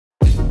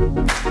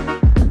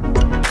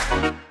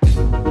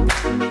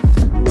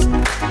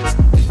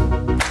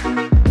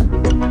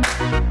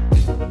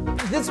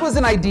This was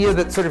an idea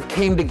that sort of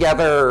came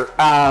together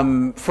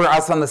for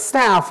us on the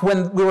staff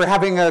when we were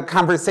having a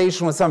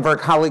conversation with some of our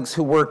colleagues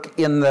who work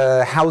in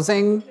the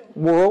housing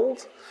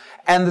world,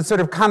 and the sort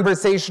of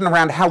conversation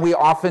around how we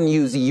often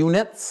use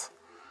units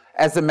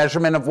as a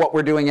measurement of what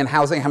we're doing in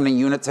housing. How many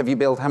units have you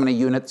built? How many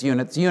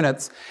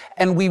units?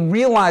 And we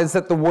realized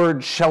that the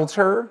word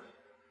shelter,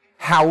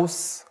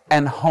 house,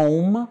 and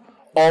home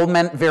all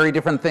meant very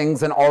different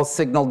things and all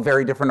signaled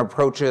very different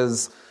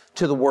approaches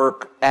to the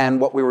work and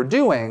what we were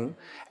doing.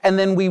 And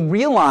then we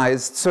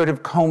realized, sort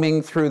of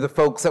combing through the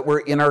folks that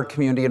were in our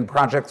community and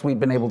projects we've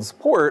been able to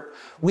support,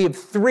 we have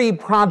 3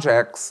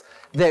 projects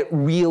that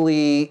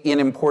really, in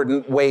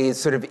important ways,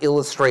 sort of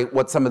illustrate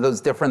what some of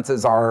those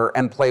differences are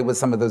and play with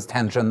some of those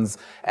tensions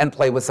and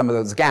play with some of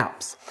those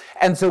gaps.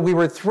 And so we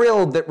were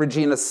thrilled that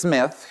Regina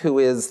Smith, who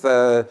is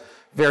the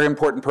very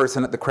important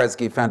person at the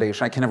Kresge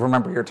Foundation, I can never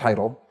remember your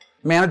title,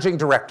 Managing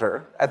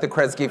Director at the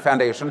Kresge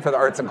Foundation for the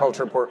Arts and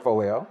Culture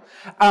Portfolio,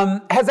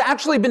 has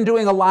actually been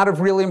doing a lot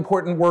of really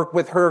important work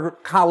with her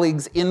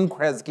colleagues in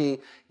Kresge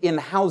in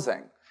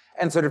housing,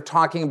 and sort of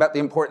talking about the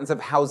importance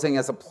of housing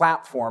as a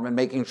platform and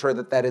making sure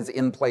that that is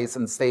in place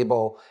and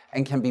stable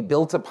and can be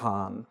built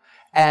upon.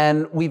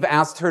 And we've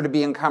asked her to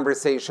be in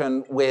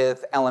conversation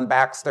with Ellen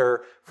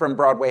Baxter from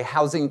Broadway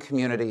Housing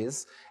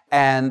Communities,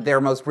 and their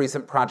most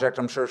recent project,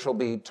 I'm sure she'll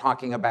be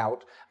talking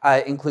about,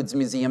 includes a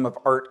museum of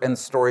art and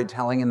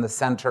storytelling in the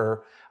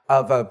center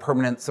of a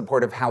permanent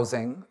supportive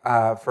housing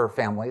for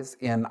families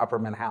in Upper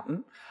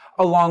Manhattan,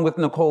 along with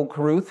Nicole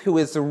Caruth, who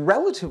is a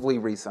relatively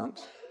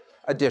recent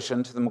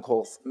addition to the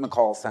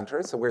McColl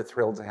Center, so we're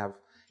thrilled to have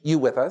you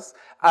with us,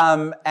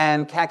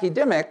 and Kaki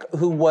Dimock,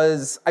 who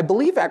was, I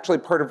believe, actually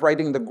part of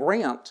writing the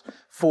grant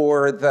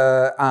for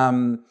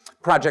the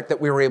project that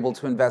we were able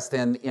to invest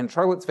in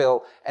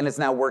Charlottesville, and is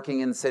now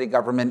working in city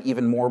government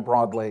even more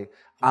broadly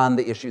on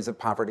the issues of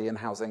poverty and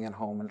housing and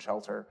home and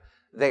shelter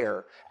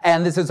there.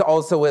 And this is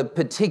also a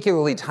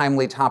particularly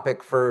timely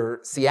topic for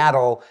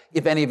Seattle.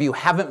 If any of you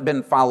haven't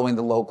been following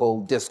the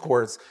local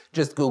discourse,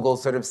 just Google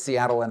sort of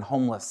Seattle and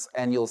homeless,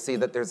 and you'll see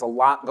that there's a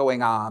lot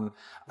going on.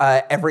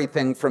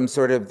 Everything from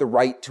sort of the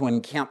right to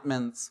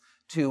encampments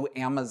to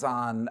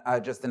Amazon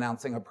just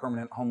announcing a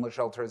permanent homeless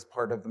shelter as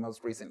part of the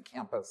most recent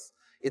campus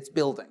it's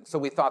building. So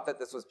we thought that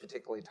this was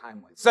particularly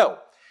timely. So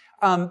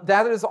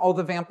that is all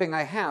the vamping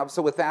I have.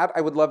 So with that,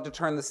 I would love to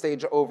turn the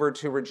stage over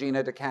to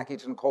Regina, to Kaki,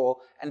 to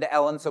Nicole, and to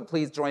Ellen. So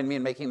please join me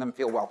in making them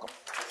feel welcome.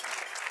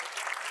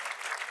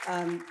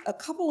 A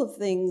couple of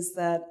things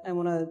that I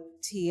want to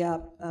tee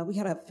up. We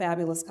had a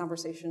fabulous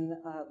conversation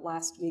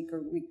last week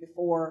or week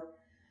before,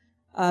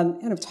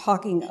 kind of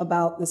talking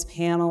about this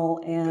panel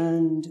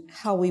and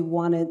how we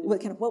wanted,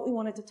 what we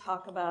wanted to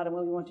talk about and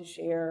what we wanted to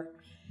share.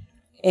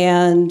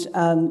 And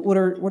what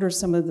are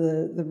some of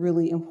the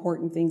really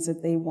important things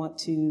that they want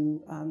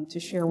to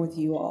share with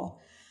you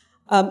all?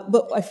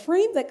 But I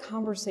framed that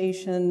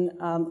conversation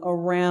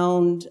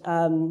around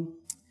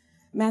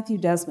Matthew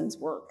Desmond's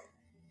work.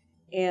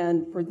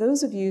 And for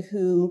those of you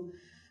who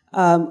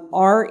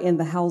are in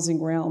the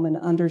housing realm and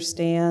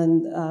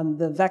understand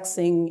the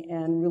vexing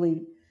and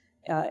really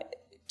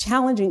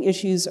challenging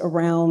issues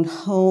around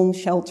home,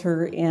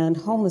 shelter, and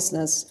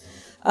homelessness,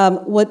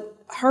 what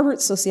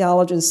Harvard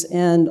sociologist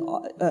and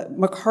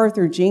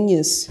MacArthur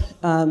Genius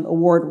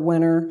Award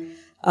winner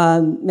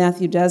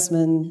Matthew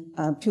Desmond,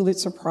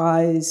 Pulitzer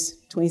Prize,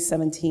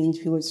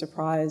 2017 Pulitzer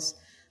Prize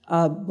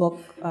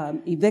book,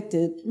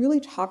 Evicted, really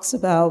talks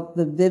about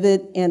the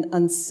vivid and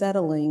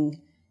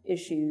unsettling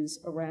issues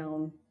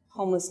around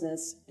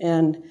homelessness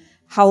and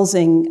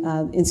housing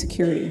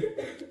insecurity.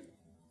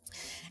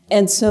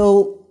 And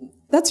so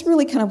that's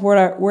really kind of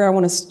where I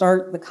want to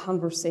start the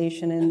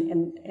conversation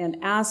and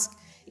ask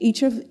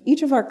each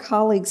of our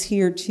colleagues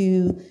here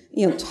to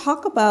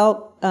talk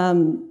about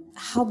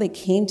how they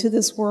came to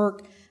this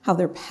work, how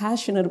they're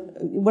passionate,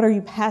 what are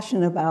you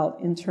passionate about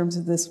in terms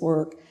of this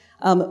work,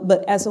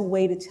 but as a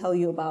way to tell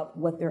you about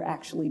what they're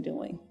actually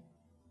doing.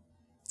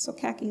 So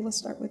Kaki, let's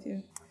start with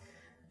you.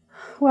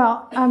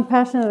 Well, I'm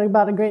passionate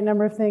about a great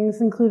number of things,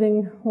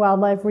 including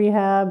wildlife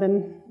rehab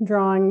and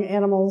drawing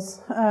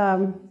animals,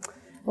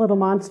 little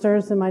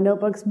monsters in my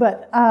notebooks,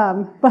 but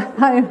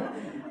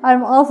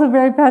I'm also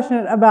very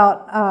passionate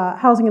about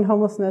housing and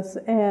homelessness,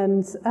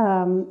 and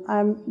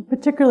I'm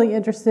particularly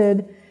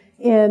interested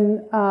in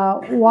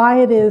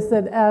why it is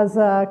that as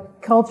a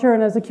culture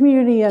and as a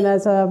community and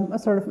as a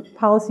sort of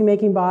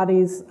policy-making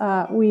bodies,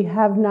 we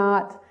have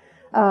not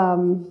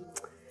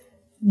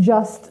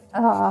just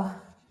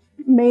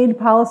made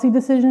policy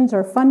decisions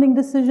or funding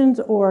decisions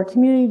or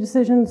community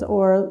decisions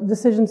or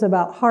decisions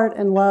about heart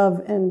and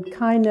love and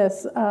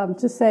kindness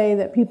to say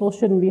that people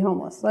shouldn't be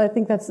homeless. So I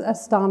think that's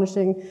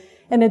astonishing.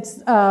 And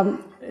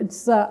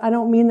I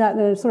don't mean that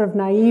in a sort of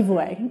naive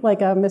way,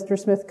 like a Mr.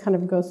 Smith kind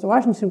of goes to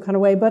Washington kind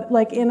of way, but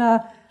like in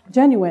a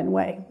genuine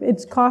way.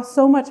 It costs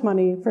so much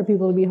money for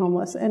people to be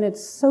homeless, and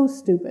it's so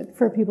stupid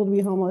for people to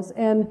be homeless.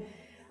 And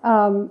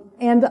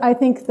And I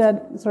think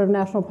that sort of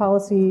national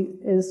policy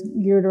is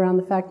geared around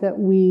the fact that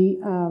we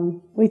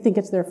think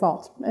it's their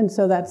fault. And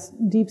so that's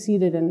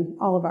deep-seated in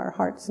all of our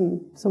hearts.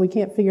 And so we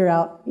can't figure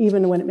out,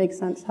 even when it makes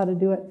sense, how to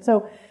do it.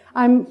 So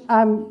I'm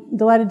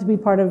delighted to be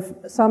part of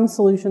some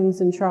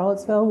solutions in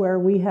Charlottesville where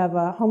we have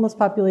a homeless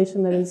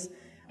population that is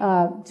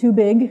too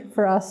big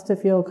for us to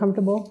feel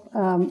comfortable,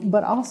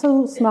 but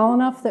also small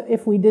enough that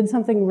if we did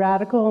something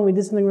radical and we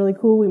did something really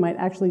cool, we might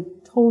actually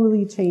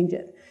totally change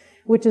it,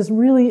 which is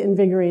really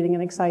invigorating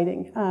and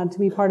exciting to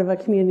be part of a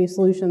community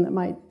solution that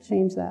might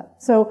change that.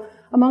 So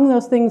among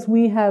those things,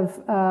 we have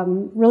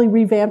really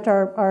revamped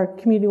our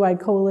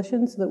community-wide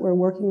coalition so that we're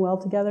working well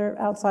together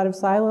outside of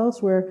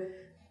silos.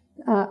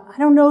 I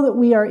don't know that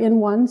we are in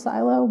one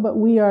silo, but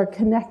we are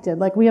connected.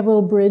 Like we have a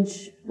little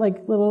bridge,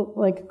 little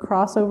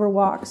crossover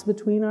walks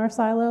between our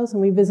silos,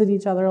 and we visit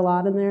each other a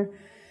lot in there.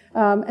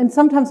 And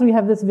sometimes we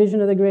have this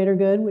vision of the greater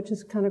good, which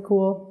is kind of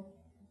cool.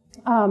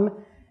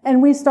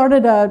 And we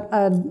started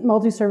a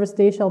multi-service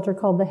day shelter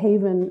called The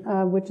Haven,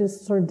 which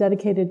is sort of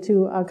dedicated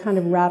to a kind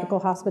of radical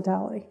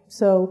hospitality.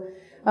 So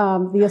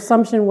the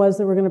assumption was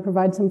that we're going to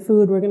provide some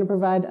food, we're going to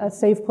provide a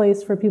safe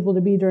place for people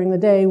to be during the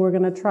day, we're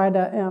going to try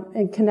to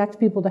connect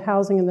people to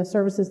housing and the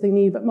services they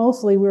need, but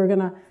mostly we're going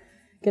to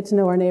get to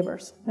know our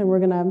neighbors, and we're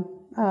going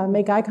to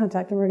make eye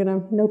contact, and we're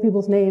going to know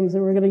people's names,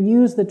 and we're going to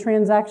use the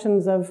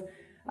transactions of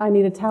I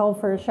need a towel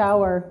for a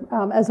shower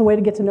as a way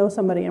to get to know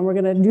somebody, and we're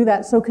going to do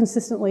that so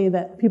consistently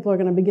that people are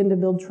going to begin to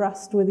build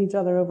trust with each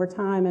other over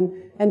time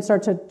and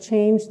start to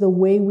change the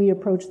way we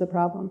approach the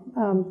problem.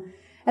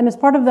 And as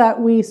part of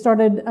that, we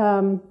started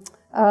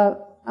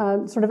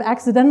sort of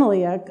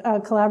accidentally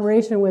a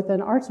collaboration with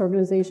an arts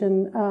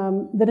organization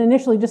that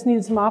initially just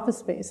needed some office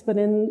space. But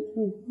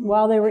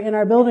while they were in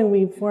our building,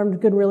 we formed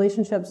good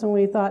relationships, and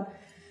we thought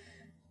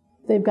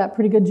they've got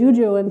pretty good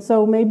juju, and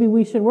so maybe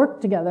we should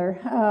work together.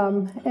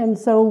 And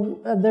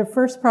so the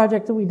first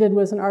project that we did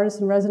was an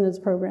artist in residence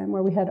program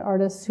where we had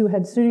artists who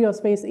had studio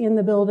space in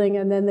the building,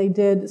 and then they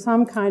did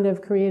some kind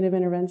of creative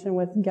intervention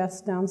with guests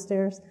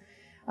downstairs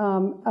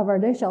of our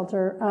day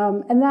shelter.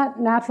 And that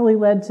naturally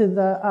led to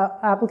the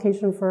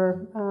application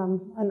for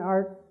an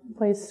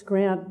ArtPlace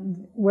grant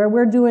where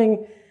we're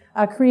doing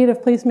a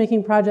creative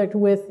placemaking project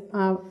with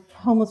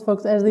homeless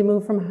folks as they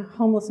move from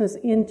homelessness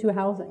into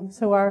housing.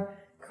 So our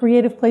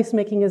creative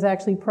placemaking is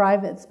actually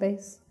private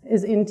space,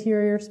 is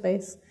interior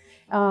space.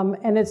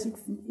 And it's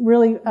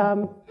really,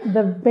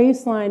 the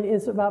baseline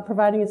is about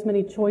providing as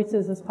many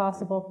choices as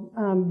possible.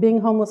 Being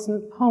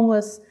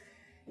homeless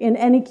in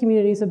any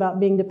community is about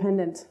being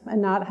dependent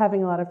and not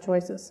having a lot of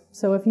choices.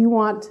 So if you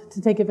want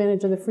to take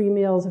advantage of the free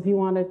meals, if you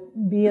want to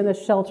be in the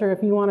shelter,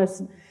 if you want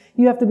to,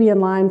 you have to be in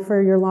line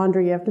for your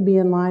laundry, you have to be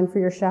in line for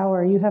your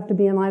shower, you have to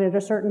be in line at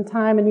a certain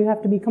time, and you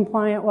have to be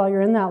compliant while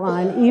you're in that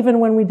line, even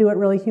when we do it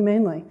really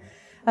humanely.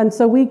 And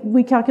so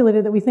we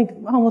calculated that we think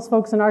homeless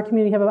folks in our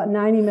community have about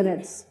 90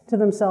 minutes to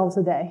themselves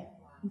a day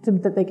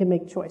that they can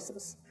make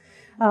choices.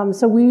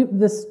 So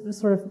this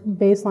sort of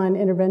baseline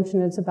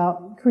intervention is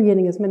about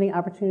creating as many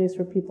opportunities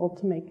for people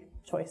to make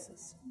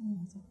choices.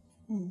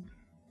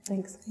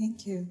 Thanks.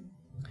 Thank you.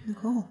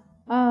 Nicole.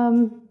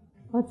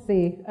 Let's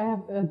see. I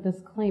have a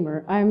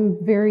disclaimer. I'm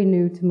very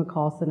new to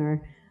McColl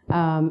Center.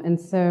 And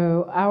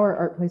so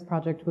our ArtPlace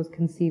project was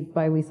conceived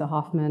by Lisa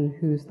Hoffman,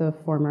 who's the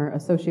former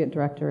associate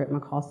director at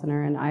McColl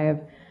Center, and I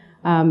have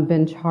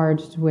been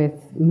charged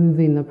with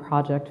moving the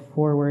project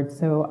forward.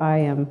 So I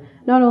am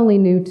not only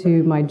new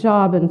to my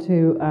job and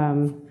to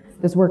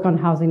this work on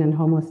housing and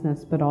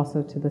homelessness, but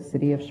also to the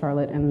city of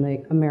Charlotte and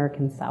the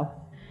American South.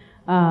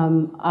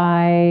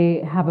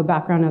 I have a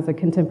background as a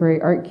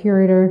contemporary art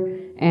curator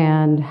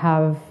and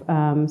have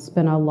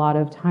spent a lot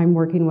of time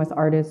working with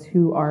artists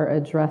who are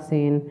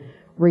addressing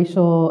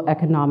racial,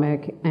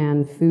 economic,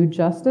 and food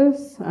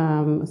justice,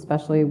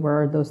 especially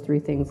where those three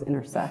things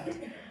intersect.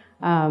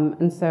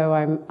 And so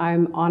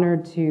I'm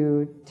honored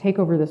to take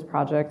over this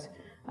project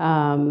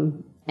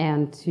and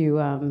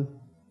to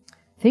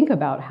think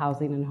about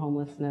housing and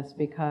homelessness,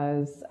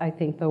 because I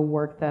think the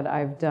work that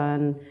I've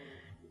done,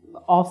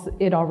 also,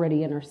 it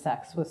already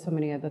intersects with so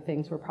many of the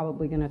things we're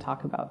probably going to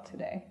talk about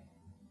today.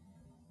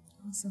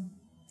 Awesome.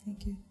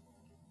 Thank you.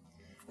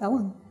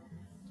 Ellen.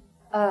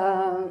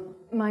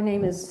 My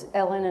name is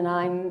Ellen, and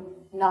I'm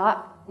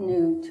not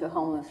new to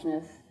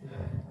homelessness.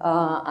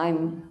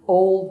 I'm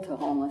old to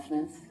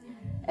homelessness.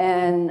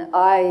 And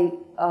I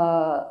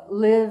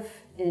live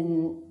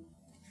in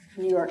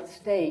New York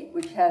State,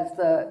 which has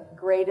the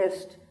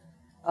greatest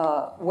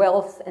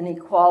wealth and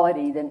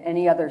equality than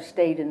any other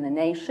state in the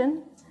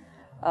nation.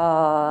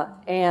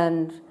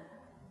 And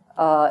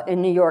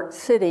in New York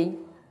City,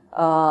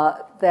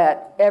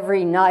 that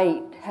every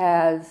night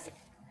has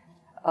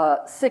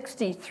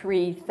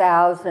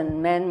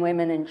 63,000 men,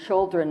 women, and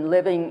children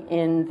living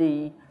in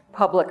the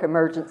public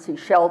emergency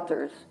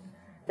shelters.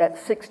 That's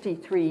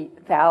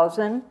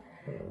 63,000.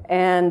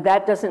 And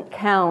that doesn't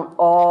count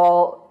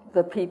all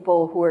the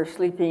people who are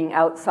sleeping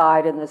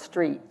outside in the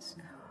streets.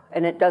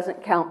 And it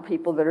doesn't count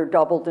people that are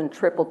doubled and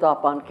tripled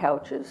up on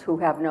couches who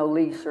have no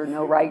lease or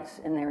no rights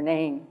in their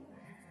name.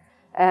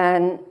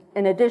 And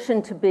in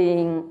addition to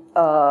being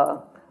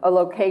a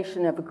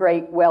location of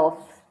great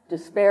wealth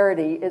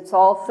disparity, it's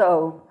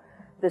also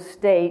the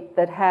state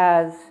that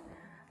has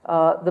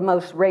the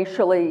most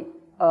racially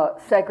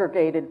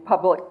segregated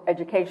public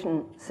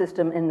education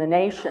system in the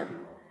nation.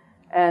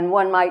 And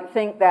one might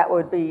think that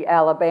would be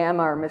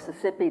Alabama or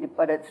Mississippi,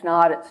 but it's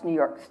not, it's New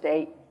York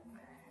State.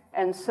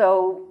 And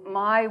so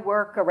my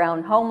work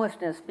around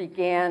homelessness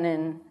began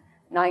in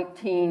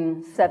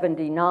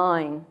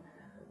 1979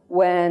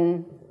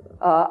 when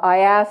I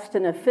asked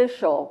an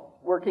official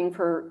working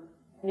for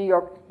New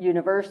York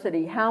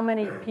University how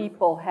many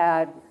people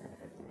had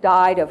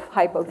died of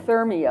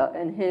hypothermia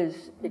in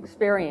his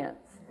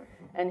experience.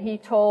 And he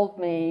told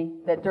me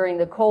that during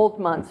the cold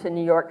months in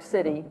New York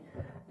City,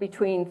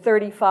 between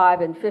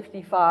 35 and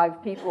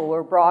 55 people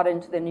were brought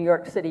into the New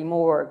York City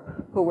morgue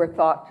who were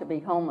thought to be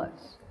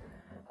homeless.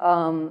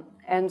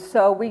 And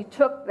so we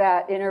took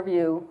that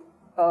interview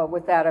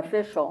with that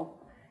official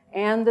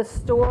and the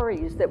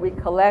stories that we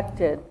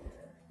collected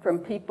from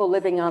people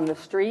living on the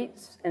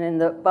streets and in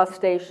the bus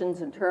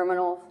stations and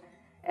terminals,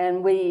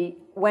 and we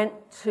went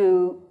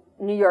to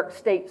New York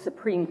State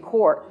Supreme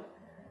Court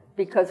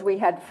because we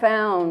had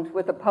found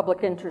with a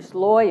public interest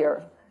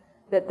lawyer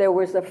that there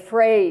was a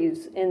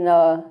phrase in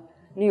the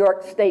New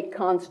York State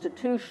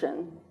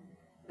Constitution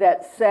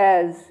that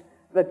says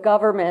the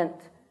government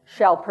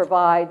shall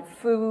provide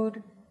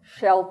food,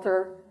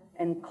 shelter,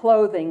 and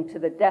clothing to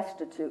the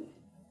destitute.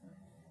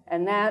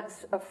 And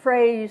that's a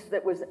phrase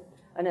that was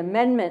an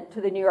amendment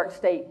to the New York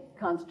State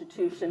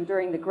Constitution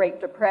during the Great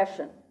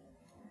Depression.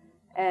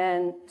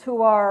 And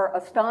to our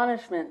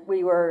astonishment,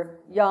 we were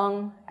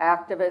young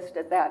activists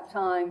at that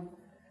time.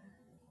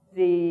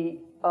 The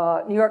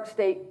New York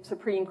State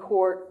Supreme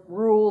Court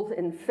ruled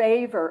in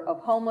favor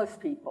of homeless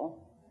people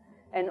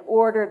and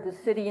ordered the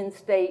city and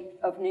state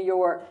of New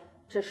York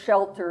to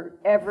shelter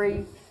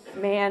every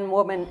man,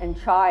 woman,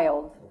 and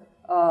child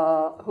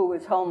who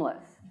was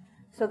homeless.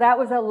 So that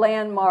was a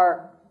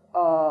landmark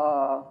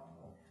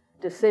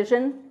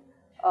decision.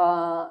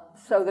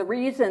 So the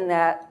reason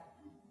that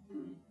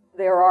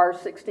there are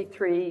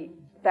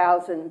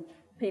 63,000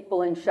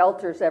 people in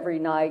shelters every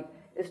night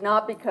is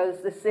not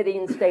because the city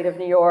and state of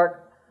New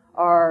York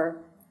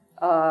are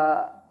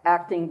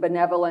acting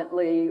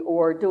benevolently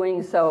or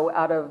doing so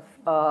out of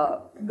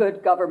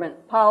good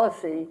government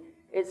policy.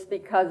 It's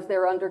because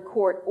they're under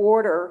court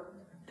order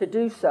to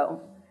do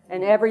so.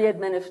 And every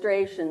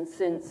administration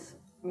since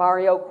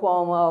Mario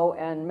Cuomo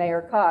and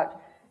Mayor Koch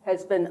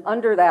has been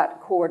under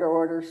that court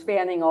order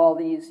spanning all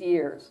these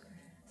years.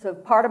 So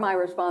part of my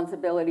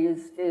responsibility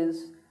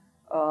is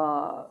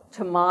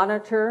to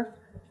monitor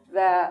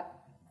that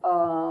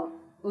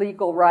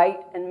legal right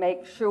and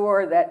make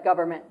sure that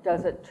government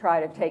doesn't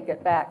try to take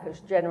it back, because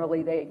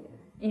generally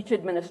each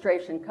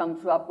administration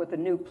comes up with a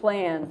new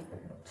plan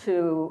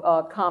to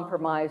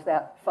compromise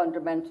that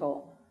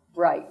fundamental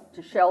right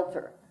to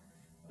shelter.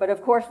 But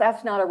of course,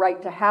 that's not a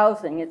right to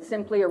housing. It's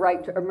simply a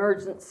right to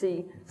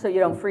emergency so you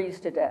don't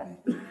freeze to death.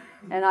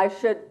 And I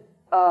should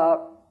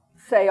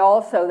say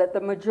also that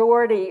the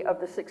majority of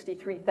the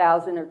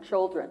 63,000 are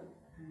children,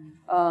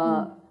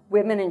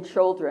 women and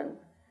children.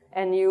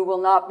 And you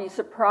will not be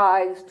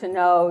surprised to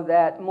know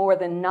that more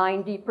than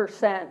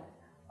 90%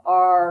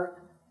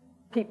 are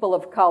people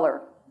of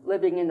color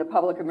living in the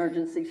public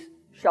emergency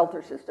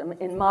shelter system.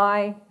 In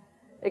my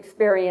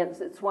experience,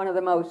 it's one of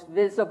the most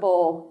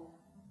visible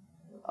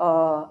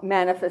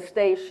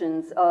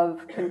manifestations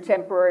of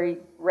contemporary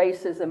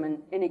racism and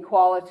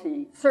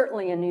inequality,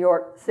 certainly in New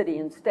York City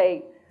and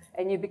state,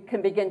 and you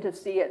can begin to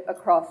see it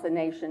across the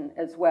nation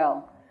as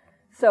well.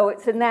 So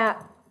it's in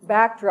that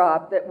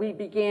backdrop that we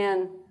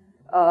began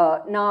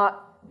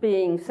not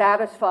being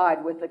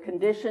satisfied with the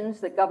conditions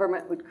that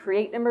government would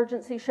create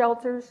emergency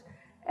shelters,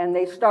 and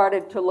they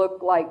started to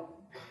look like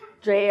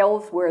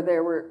jails where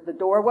the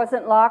door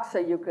wasn't locked so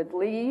you could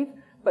leave,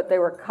 but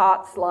there were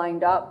cots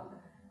lined up,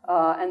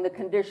 and the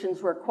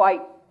conditions were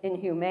quite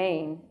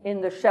inhumane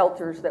in the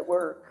shelters that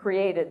were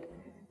created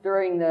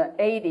during the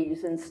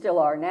 80s and still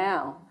are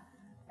now.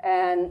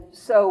 And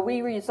so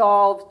we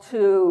resolved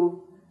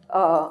to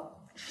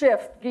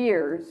shift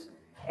gears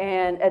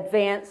and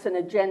advance an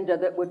agenda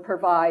that would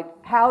provide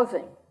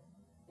housing,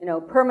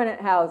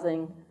 permanent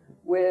housing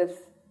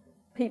with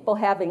people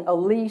having a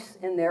lease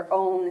in their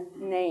own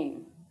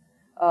name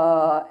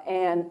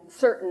and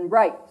certain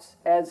rights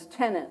as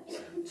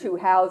tenants to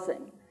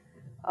housing.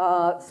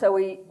 So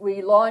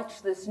we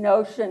launched this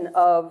notion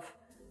of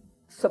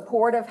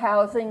supportive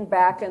housing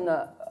back in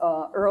the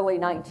early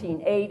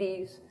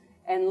 1980s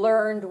and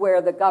learned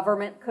where the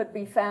government could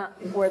be found,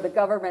 where the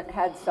government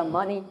had some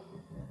money.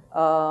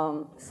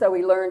 So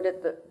we learned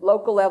at the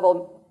local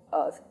level,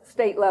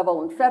 state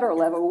level, and federal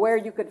level where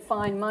you could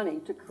find money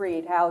to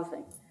create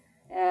housing.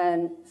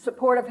 And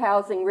supportive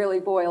housing really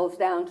boils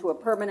down to a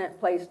permanent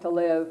place to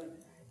live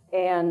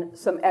and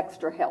some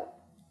extra help.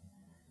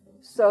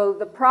 So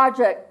the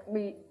project,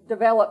 we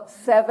developed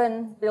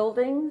 7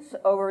 buildings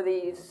over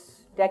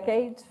these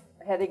decades,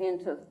 heading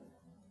into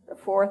the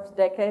 4th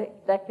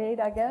decade,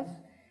 I guess.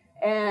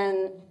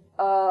 And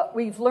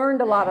we've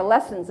learned a lot of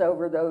lessons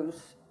over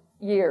those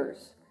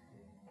years.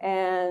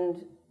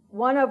 And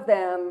one of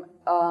them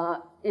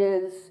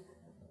is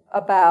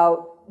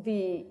about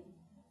the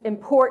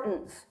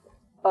importance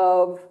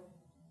of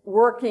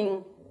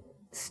working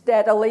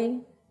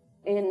steadily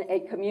in a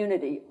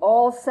community.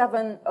 All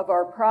 7 of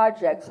our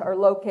projects are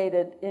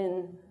located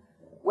in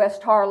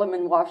West Harlem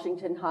and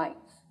Washington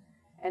Heights.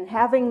 And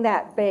having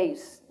that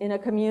base in a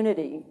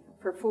community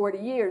for 40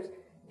 years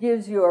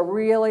gives you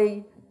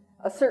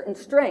a certain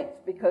strength,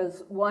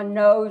 because one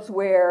knows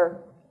where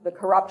the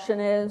corruption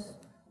is,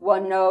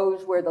 one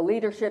knows where the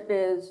leadership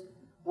is,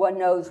 one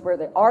knows where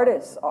the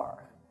artists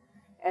are.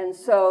 And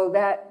so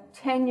that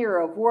tenure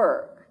of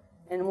work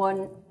in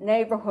one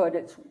neighborhood,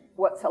 it's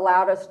what's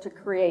allowed us to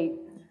create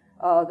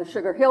the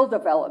Sugar Hill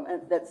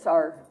development, that's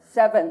our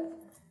 7th,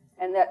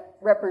 and that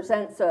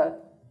represents the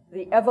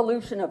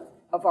evolution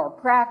of our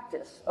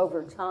practice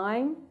over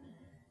time.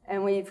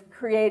 And we've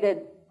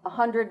created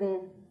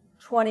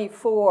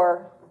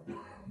 124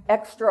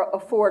 extra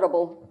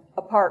affordable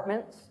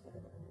apartments,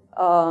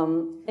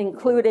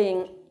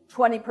 including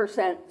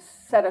 20%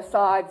 set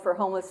aside for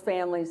homeless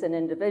families and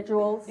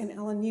individuals. And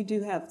Ellen, you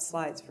do have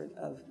slides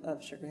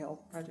of Sugar Hill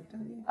project,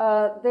 don't you?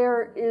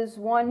 There is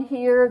one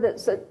here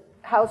that's a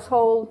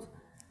household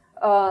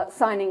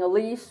signing a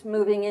lease,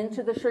 moving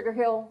into the Sugar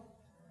Hill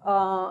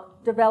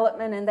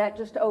development, and that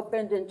just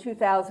opened in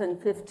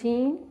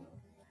 2015.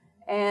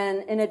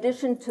 And in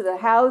addition to the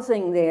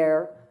housing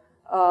there,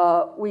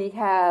 we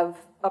have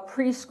a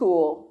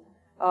preschool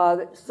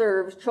that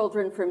serves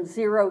children from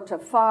 0 to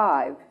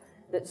 5,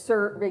 that's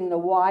serving the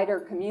wider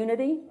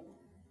community,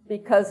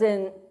 because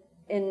in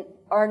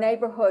our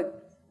neighborhood,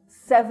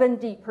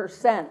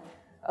 70%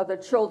 of the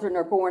children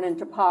are born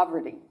into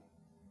poverty.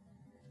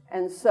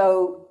 And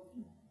so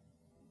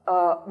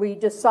we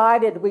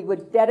decided we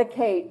would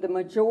dedicate the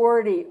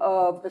majority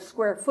of the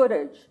square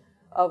footage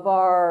of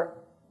our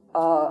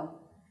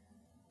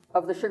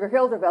of the Sugar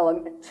Hill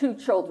development to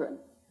children,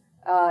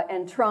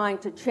 and trying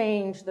to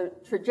change the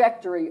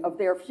trajectory of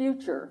their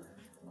future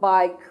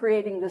by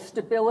creating the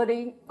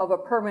stability of a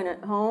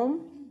permanent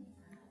home,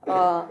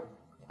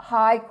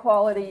 high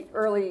quality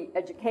early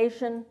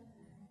education,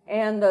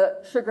 and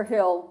the Sugar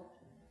Hill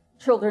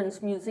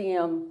Children's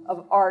Museum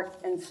of Art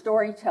and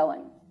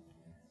Storytelling.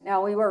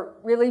 Now, we were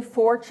really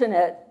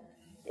fortunate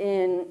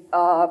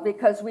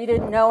because we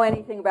didn't know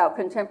anything about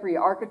contemporary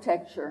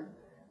architecture.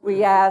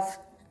 We asked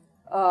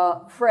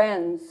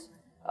friends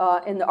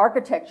in the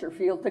architecture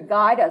field to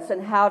guide us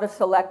in how to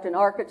select an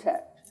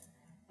architect.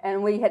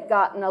 And we had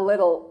gotten a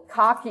little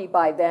cocky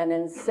by then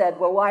and said,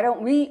 well, why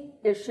don't we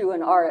issue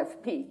an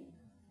RFP?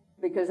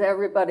 Because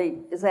everybody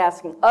is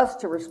asking us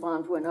to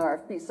respond to an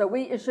RFP. So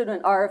we issued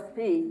an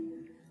RFP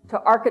to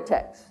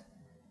architects,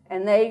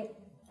 and they,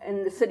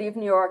 in the city of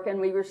New York, and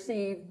we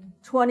received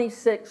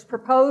 26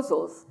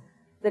 proposals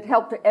that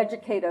helped to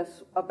educate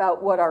us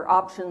about what our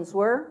options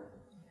were.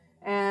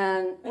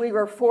 And we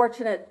were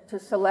fortunate to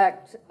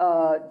select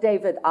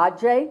David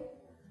Adjaye,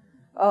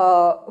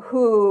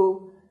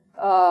 who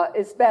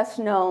is best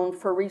known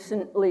for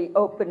recently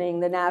opening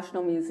the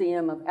National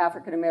Museum of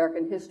African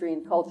American History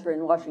and Culture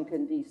in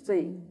Washington,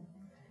 D.C.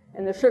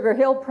 And the Sugar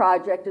Hill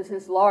project is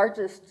his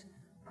largest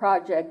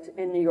project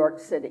in New York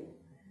City.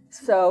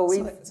 So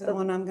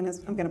I'm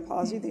gonna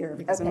pause you there,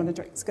 because okay. I want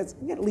to, because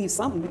we got to leave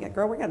something. We got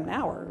an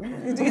hour. We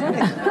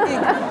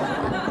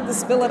to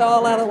spill it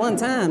all out at one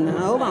time. Now,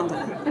 hold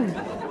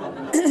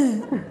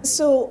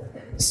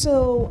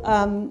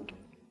on.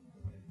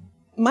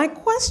 My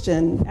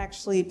question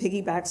actually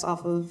piggybacks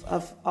off of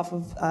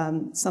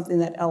something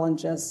that Ellen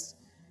just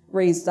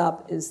raised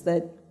up. Is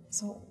that,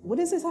 so what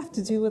does this have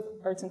to do with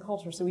arts and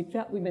culture? So we've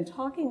been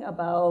talking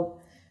about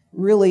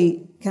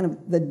really kind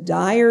of the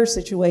dire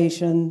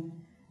situation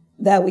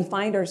that we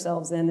find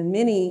ourselves in, and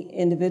many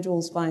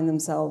individuals find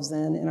themselves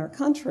in our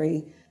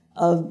country,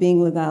 of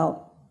being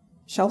without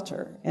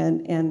shelter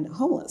and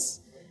homeless.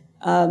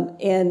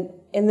 And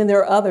then there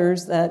are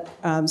others that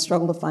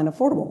struggle to find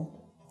affordable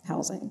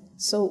housing.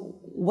 So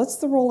what's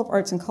the role of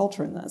arts and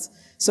culture in this?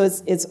 So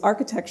it's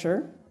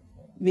architecture,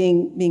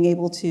 being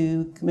able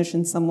to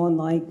commission someone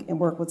like, and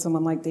work with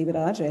someone like David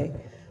Adjaye,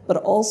 but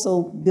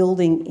also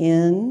building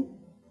in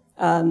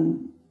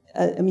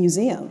a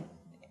museum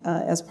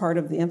as part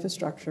of the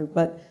infrastructure.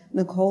 But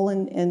Nicole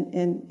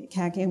and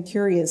Kaki, I'm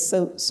curious,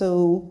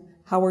 so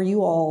how are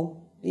you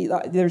all,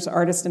 there's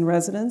artists in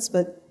residence,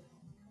 but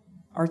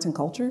arts and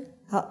culture?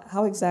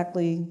 How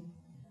exactly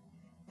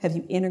have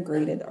you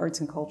integrated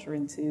arts and culture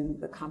into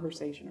the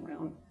conversation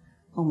around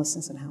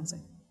homelessness and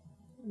housing?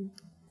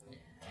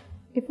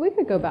 If we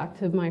could go back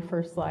to my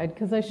first slide,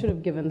 because I should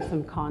have given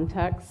some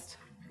context.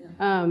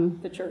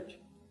 The church.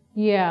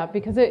 Yeah,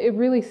 because it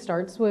really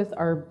starts with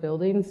our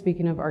building,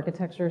 speaking of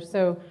architecture.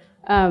 So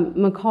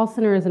McColl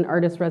Center is an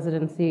artist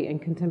residency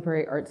and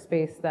contemporary art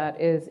space that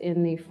is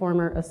in the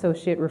former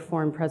Associate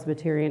Reformed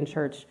Presbyterian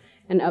Church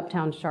in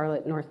Uptown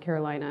Charlotte, North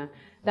Carolina.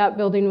 That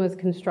building was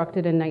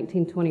constructed in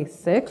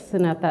 1926,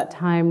 and at that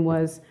time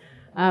was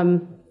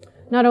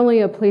not only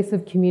a place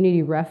of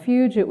community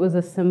refuge, it was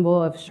a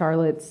symbol of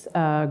Charlotte's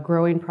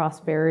growing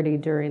prosperity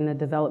during the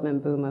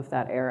development boom of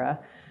that era.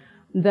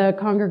 The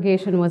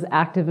congregation was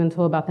active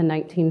until about the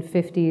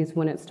 1950s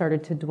when it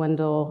started to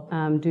dwindle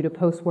due to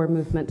post-war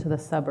movement to the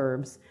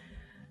suburbs.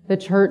 The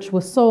church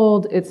was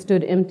sold, it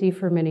stood empty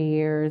for many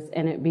years,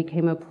 and it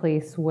became a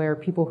place where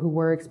people who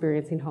were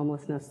experiencing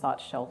homelessness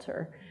sought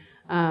shelter.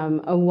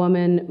 A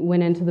woman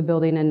went into the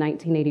building in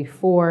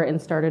 1984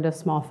 and started a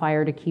small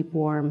fire to keep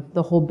warm.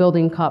 The whole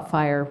building caught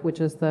fire, which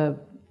is the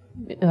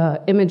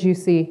image you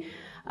see,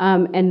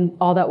 and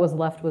all that was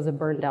left was a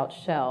burned out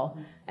shell.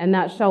 And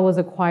that shell was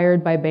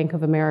acquired by Bank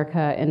of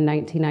America in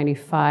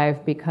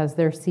 1995 because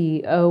their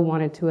CEO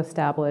wanted to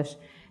establish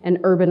an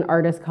urban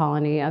artist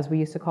colony, as we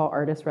used to call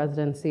artist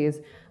residencies,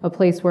 a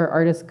place where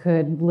artists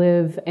could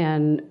live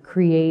and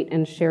create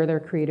and share their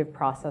creative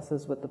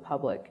processes with the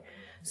public.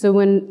 So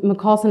when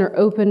McColl Center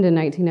opened in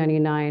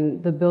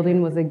 1999, the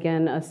building was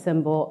again a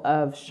symbol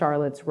of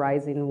Charlotte's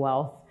rising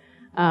wealth.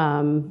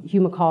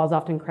 Hugh McColl is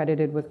often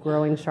credited with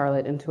growing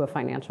Charlotte into a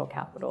financial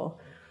capital.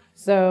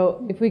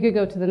 So if we could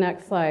go to the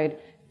next slide.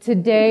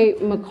 Today,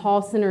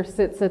 McColl Center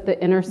sits at the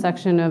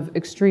intersection of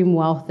extreme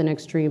wealth and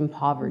extreme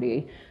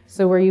poverty.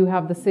 So where you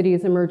have the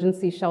city's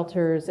emergency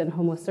shelters and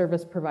homeless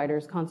service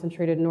providers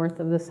concentrated north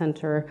of the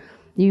center,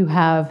 you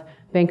have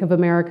Bank of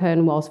America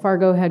and Wells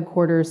Fargo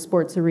headquarters,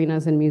 sports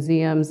arenas and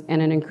museums, and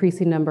an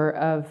increasing number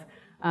of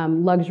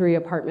luxury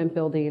apartment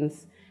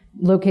buildings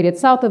located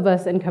south of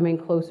us and coming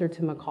closer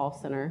to McColl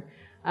Center.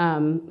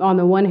 On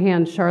the one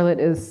hand, Charlotte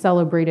is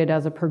celebrated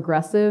as a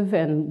progressive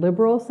and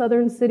liberal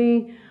southern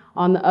city.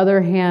 On the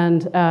other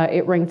hand,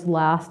 it ranked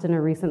last in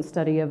a recent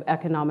study of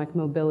economic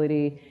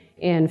mobility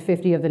in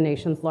 50 of the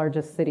nation's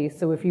largest cities.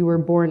 So if you were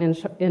born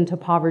into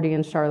poverty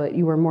in Charlotte,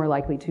 you were more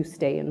likely to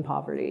stay in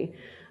poverty.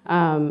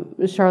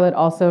 Charlotte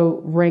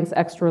also ranks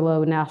extra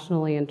low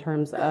nationally in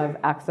terms of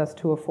access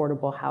to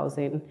affordable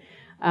housing.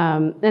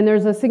 And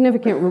there's a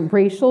significant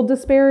racial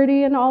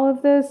disparity in all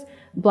of this.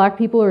 Black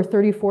people are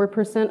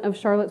 34% of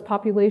Charlotte's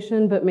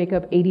population, but make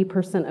up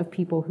 80% of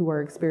people who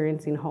are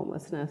experiencing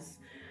homelessness.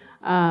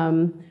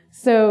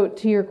 So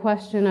to your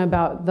question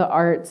about the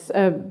arts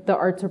and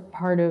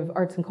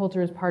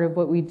culture is part of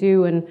what we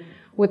do. And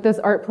with this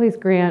ArtPlace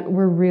grant,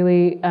 we're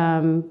really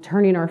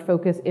turning our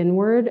focus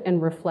inward and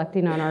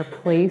reflecting on our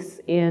place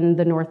in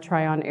the North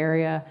Tryon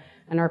area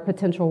and our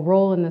potential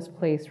role in this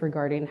place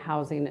regarding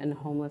housing and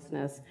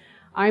homelessness.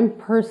 I'm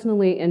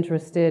personally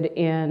interested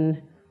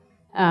in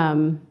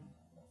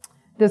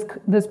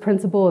this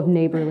principle of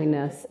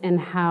neighborliness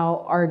and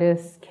how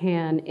artists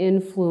can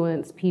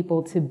influence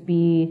people to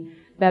be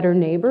better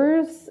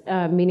neighbors,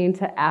 meaning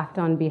to act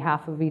on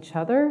behalf of each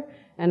other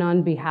and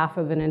on behalf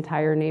of an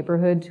entire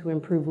neighborhood to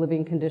improve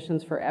living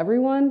conditions for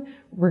everyone,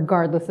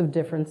 regardless of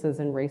differences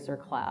in race or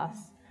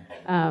class.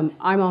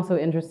 I'm also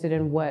interested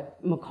in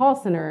what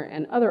McColl Center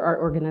and other art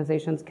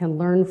organizations can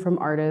learn from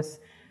artists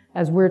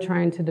as we're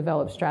trying to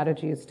develop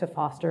strategies to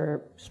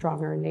foster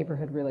stronger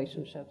neighborhood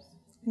relationships.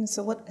 And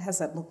so what has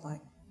that looked like?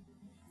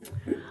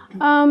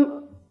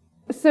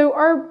 So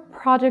our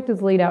project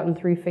is laid out in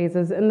 3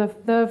 phases, and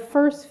the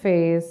first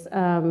phase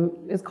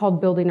is called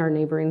Building Our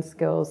Neighboring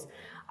Skills.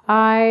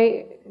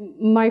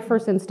 My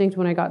first instinct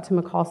when I got to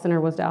McColl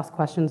Center was to ask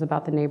questions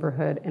about the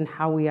neighborhood and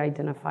how we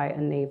identify a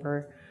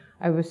neighbor.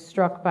 I was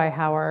struck by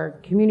how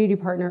our community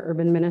partner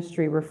Urban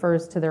Ministry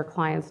refers to their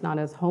clients not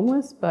as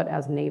homeless, but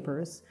as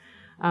neighbors,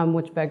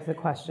 which begs the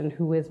question,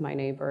 who is my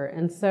neighbor?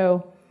 And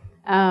so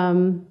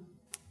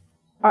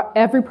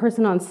every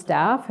person on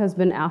staff has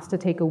been asked to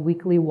take a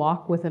weekly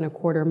walk within a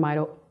quarter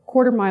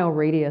mile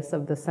radius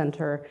of the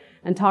center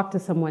and talk to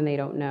someone they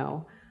don't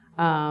know,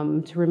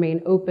 to remain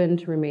open,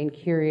 to remain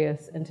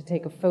curious, and to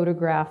take a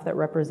photograph that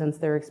represents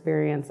their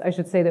experience. I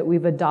should say that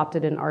we've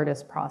adopted an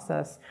artist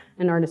process,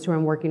 an artist who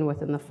I'm working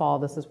with in the fall.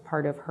 This is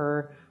part of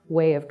her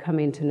way of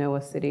coming to know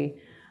a city.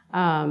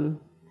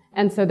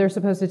 And so they're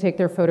supposed to take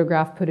their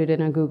photograph, put it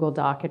in a Google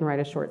Doc, and write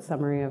a short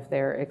summary of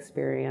their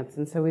experience.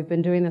 And so we've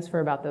been doing this for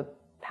about the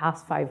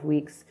past 5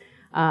 weeks.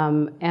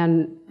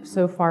 And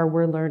so far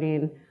we're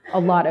learning a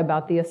lot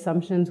about the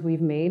assumptions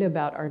we've made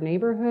about our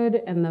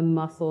neighborhood and the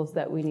muscles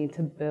that we need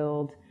to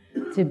build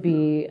to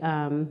be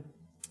an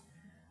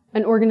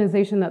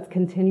organization that's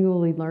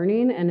continually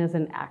learning and is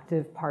an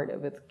active part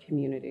of its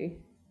community.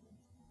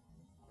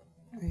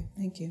 Great,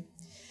 thank you.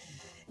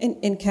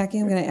 And Kaki,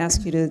 I'm going to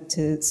ask you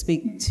to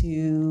speak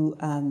to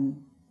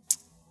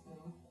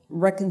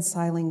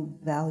reconciling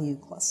value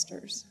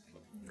clusters.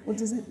 What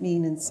does it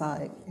mean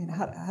inside? And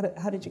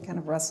how did you kind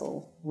of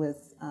wrestle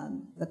with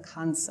the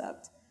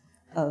concept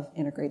of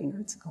integrating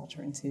arts and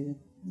culture into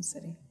the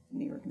city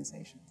and the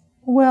organization?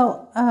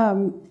 Well,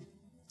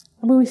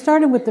 we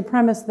started with the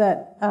premise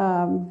that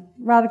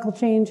radical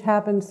change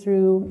happens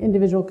through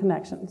individual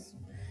connections.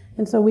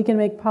 And so we can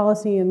make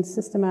policy and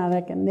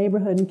systematic and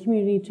neighborhood and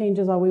community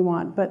changes all we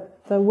want,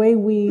 but the way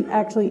we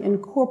actually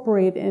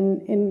incorporate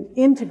and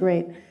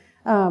integrate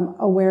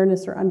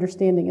awareness or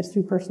understanding is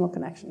through personal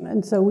connection.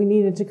 And so we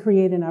needed to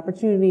create an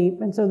opportunity,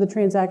 and so the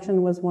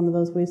transaction was one of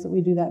those ways that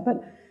we do that.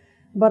 But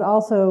but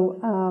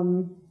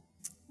also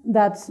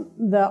that's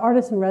the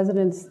artists in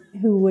residence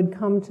who would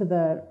come to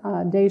the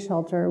day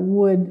shelter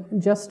would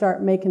just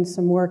start making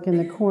some work in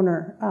the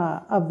corner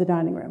of the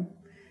dining room.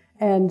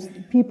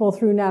 And people,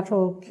 through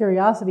natural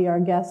curiosity, our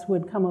guests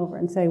would come over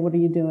and say, "What are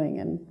you doing?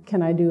 And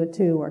can I do it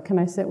too? Or can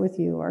I sit with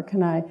you? Or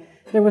can I?"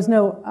 There was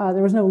no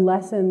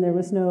lesson. There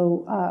was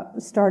no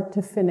start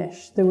to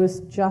finish. There was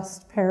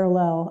just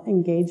parallel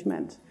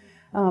engagement.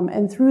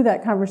 And through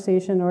that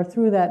conversation or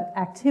through that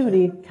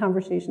activity,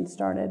 conversation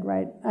started,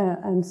 right?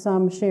 And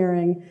some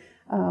sharing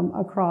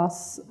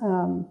across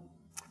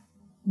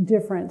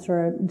difference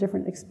or a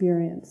different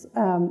experience.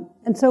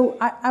 And so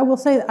I will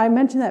say, I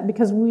mentioned that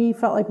because we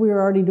felt like we were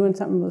already doing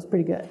something that was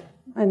pretty good.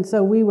 And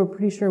so we were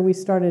pretty sure we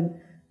started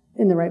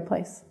in the right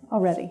place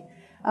already.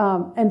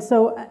 And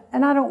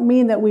I don't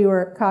mean that we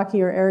were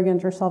cocky or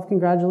arrogant or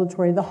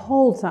self-congratulatory the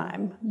whole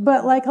time,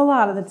 but like a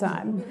lot of the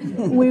time,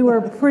 we were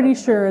pretty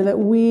sure that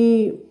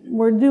we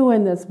were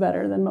doing this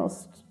better than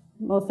most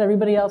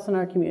everybody else in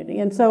our community.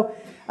 And so,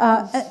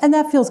 and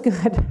that feels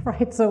good,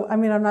 right? So, I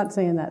mean, I'm not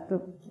saying that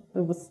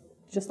it was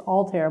just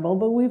all terrible,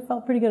 but we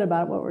felt pretty good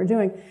about what we were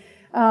doing.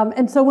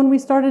 And so when we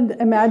started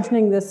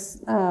imagining this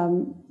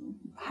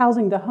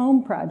housing to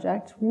home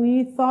project,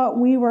 we thought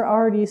we were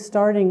already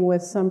starting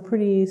with some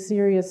pretty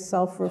serious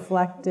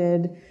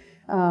self-reflected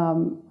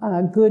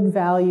good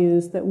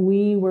values that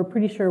we were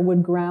pretty sure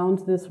would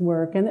ground this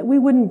work and that we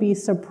wouldn't be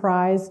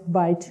surprised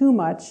by too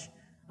much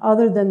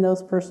other than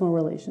those personal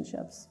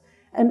relationships.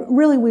 And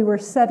really we were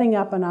setting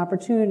up an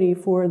opportunity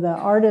for the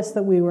artists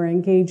that we were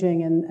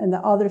engaging and the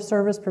other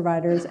service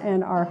providers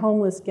and our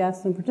homeless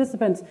guests and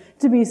participants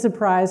to be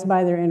surprised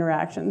by their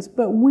interactions.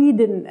 But we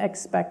didn't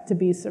expect to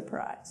be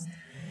surprised.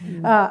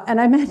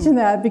 And I mention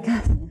that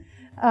because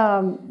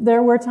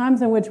there were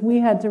times in which we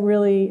had to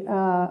really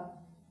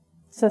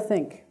to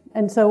think.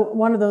 And so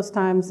one of those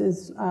times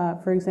is,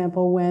 for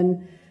example,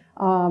 when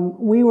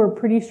we were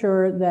pretty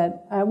sure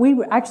that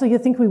I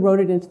think we wrote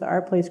it into the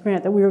ArtPlace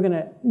grant that we were going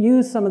to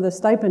use some of the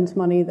stipend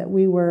money that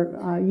we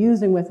were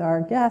using with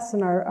our guests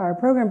and our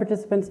program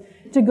participants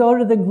to go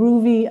to the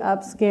groovy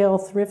upscale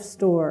thrift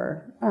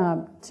store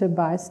to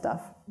buy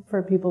stuff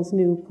for people's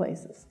new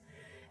places.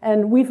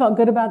 And we felt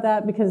good about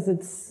that because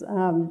it's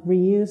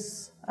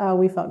reuse.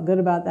 We felt good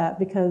about that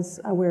because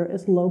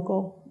it's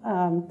local.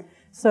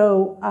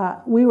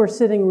 So we were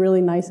sitting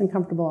really nice and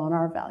comfortable on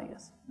our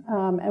values.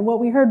 And what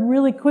we heard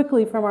really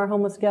quickly from our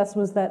homeless guests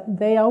was that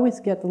they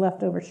always get the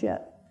leftover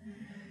shit.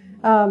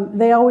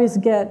 They always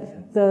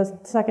get the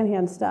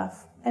secondhand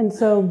stuff. And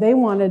so they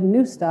wanted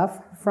new stuff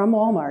from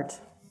Walmart.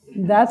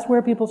 That's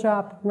where people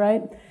shop,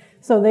 right?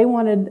 So they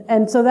wanted,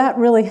 and so that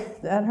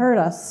hurt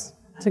us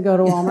to go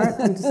to Walmart.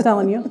 I'm just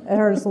telling you, it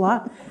hurt us a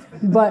lot.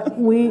 But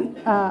we,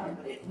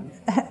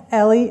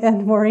 Ellie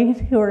and Maureen,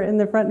 who are in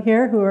the front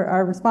here, who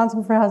are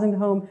responsible for housing to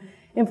home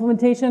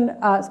implementation,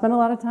 spend a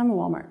lot of time at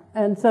Walmart.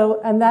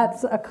 And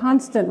that's a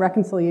constant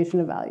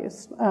reconciliation of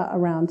values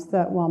around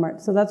the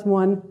Walmart. So that's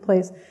one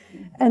place.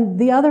 And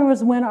the other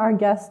was when our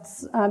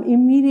guests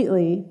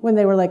immediately, when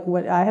they were like,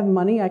 "What? I have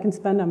money I can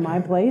spend on my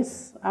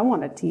place. I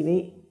want a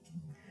TV."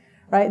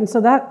 Right? And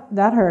so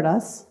that hurt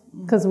us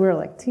because we were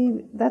like,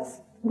 "TV,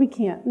 we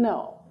can't,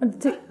 no.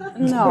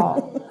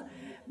 No."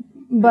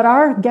 But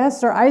our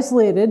guests are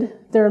isolated,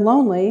 they're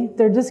lonely,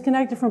 they're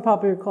disconnected from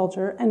popular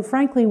culture, and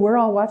frankly, we're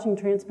all watching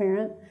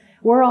Transparent,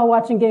 we're all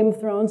watching Game of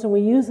Thrones, and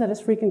we use that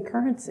as freaking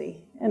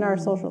currency in our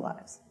social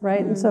lives,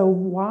 right? And so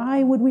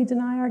why would we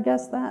deny our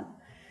guests that?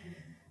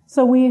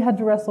 So we had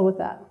to wrestle with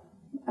that.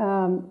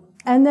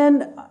 And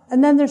then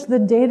there's the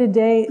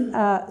day-to-day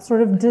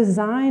sort of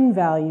design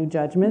value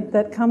judgment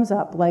that comes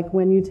up, like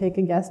when you take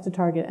a guest to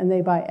Target and they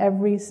buy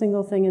every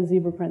single thing in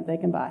zebra print they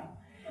can buy.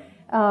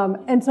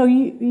 And so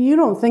you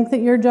don't think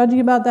that you're judgy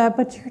about that,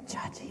 but you're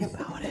judgy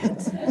about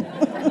it.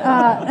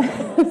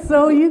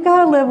 So you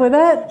gotta live with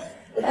it,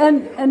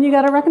 and you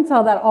gotta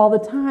reconcile that all the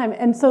time.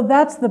 And so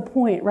that's the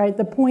point, right?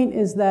 The point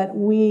is that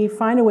we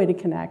find a way to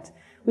connect,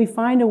 we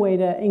find a way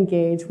to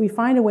engage, we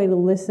find a way to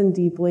listen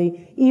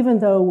deeply, even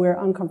though we're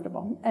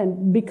uncomfortable.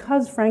 And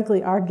because,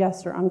 frankly, our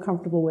guests are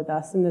uncomfortable with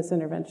us in this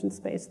intervention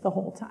space the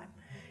whole time.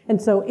 And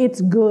so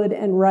it's good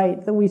and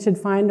right that we should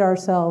find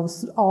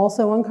ourselves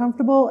also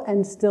uncomfortable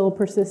and still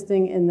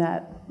persisting in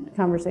that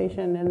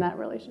conversation and that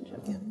relationship.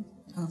 Yeah.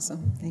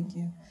 Awesome. Thank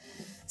you.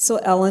 So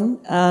Ellen,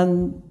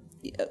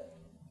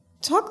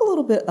 talk a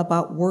little bit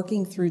about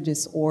working through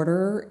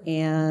disorder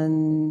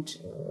and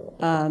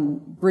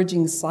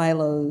bridging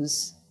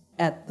silos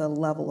at the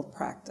level of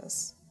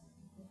practice.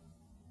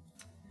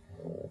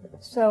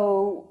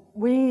 So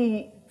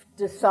we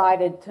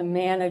decided to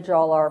manage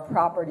all our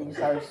properties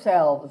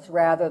ourselves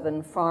rather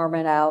than farm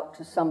it out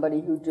to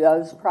somebody who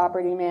does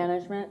property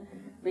management,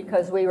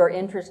 because we were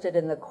interested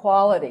in the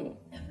quality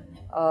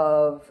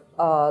of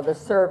the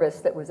service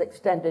that was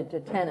extended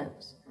to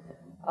tenants.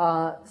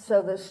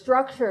 So the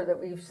structure that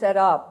we've set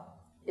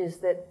up is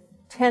that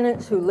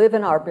tenants who live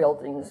in our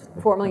buildings,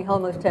 formerly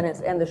homeless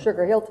tenants and the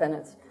Sugar Hill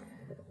tenants,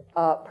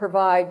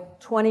 provide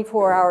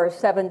 24 hours,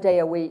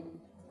 7-day-a-week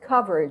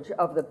coverage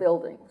of the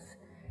buildings.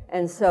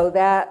 And so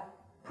that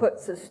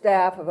puts a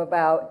staff of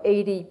about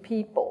 80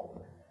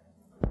 people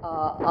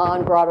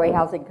on Broadway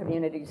Housing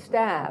Community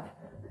staff,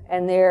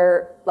 and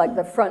they're like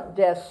the front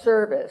desk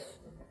service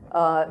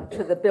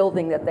to the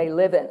building that they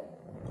live in.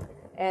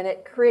 And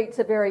it creates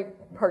a very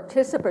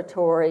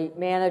participatory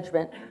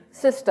management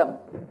system.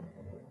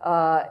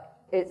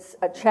 It's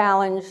a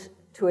challenge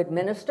to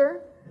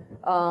administer,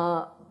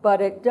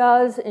 but it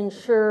does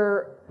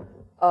ensure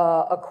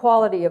a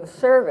quality of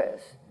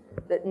service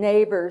that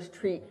neighbors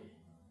treat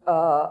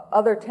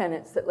other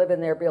tenants that live in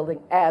their building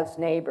as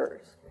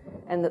neighbors.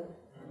 And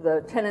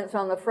the tenants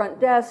on the front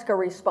desk are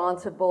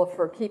responsible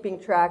for keeping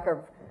track of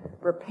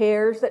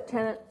repairs that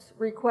tenants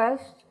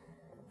request,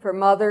 for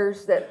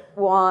mothers that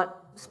want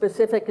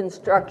specific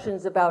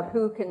instructions about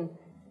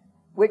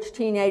which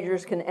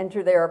teenagers can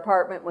enter their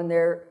apartment when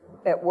they're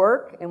at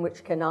work and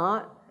which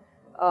cannot.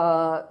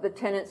 The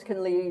tenants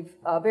can leave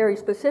very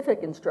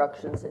specific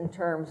instructions in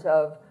terms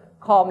of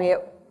call me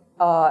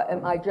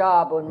at my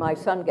job when my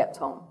son gets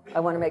home. I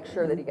want to make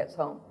sure that he gets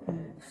home.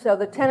 So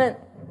the tenant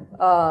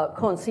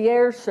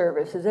concierge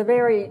service is a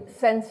very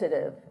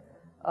sensitive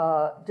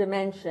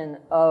dimension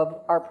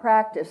of our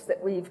practice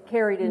that we've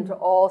carried into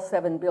all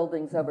 7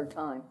 buildings over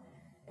time.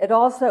 It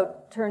also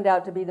turned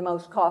out to be the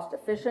most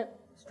cost-efficient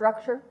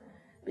structure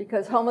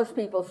because homeless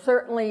people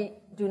certainly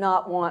do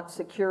not want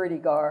security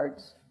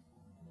guards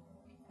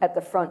at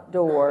the front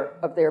door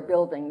of their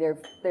building. There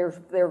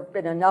have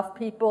been enough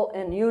people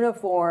in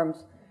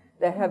uniforms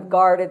that have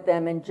guarded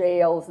them in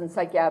jails and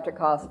psychiatric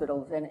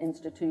hospitals and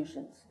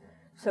institutions.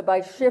 So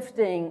by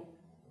shifting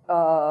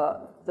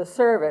the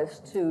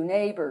service to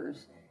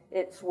neighbors,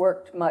 it's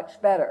worked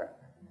much better.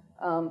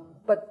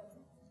 But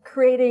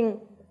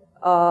creating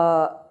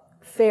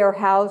fair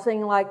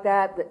housing like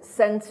that, that's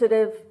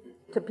sensitive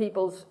to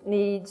people's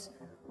needs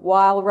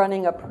while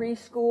running a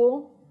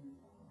preschool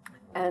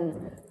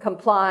and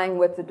complying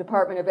with the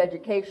Department of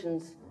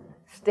Education's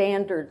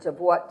standards of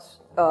what's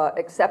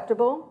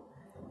acceptable,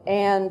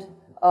 and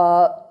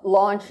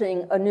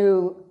launching a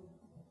new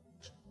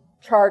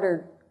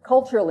chartered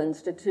cultural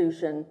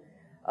institution,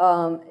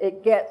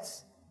 it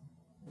gets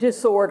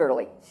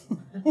disorderly,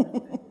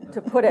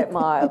 to put it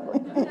mildly.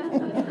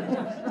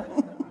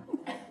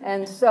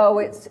 And so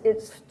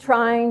it's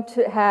trying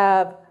to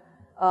have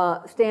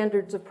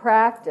standards of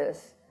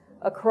practice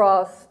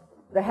across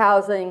the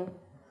housing,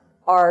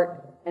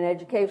 art, and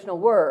educational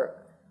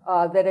work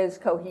that is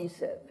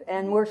cohesive.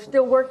 And we're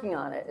still working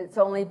on it. It's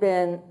only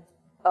been,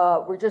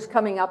 we're just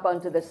coming up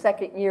onto the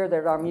 2nd year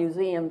that our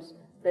museum's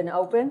been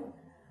open.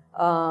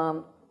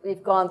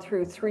 We've gone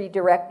through 3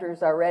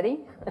 directors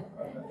already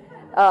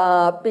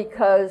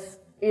because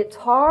it's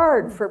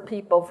hard for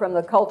people from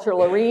the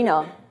cultural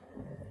arena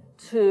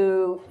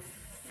to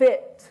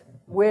fit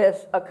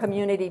with a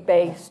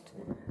community-based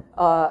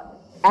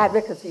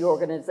advocacy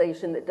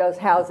organization that does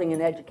housing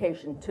and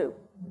education too.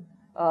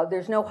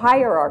 There's no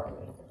hierarchy,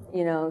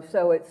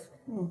 so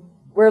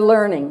we're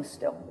learning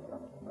still.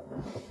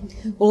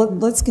 Well,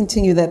 let's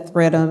continue that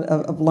thread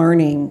of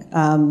learning.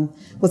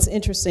 What's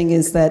interesting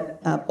is that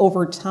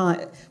over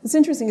time,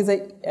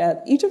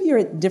 each of you are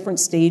at different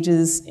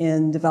stages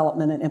in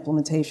development and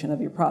implementation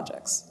of your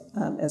projects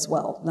as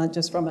well, not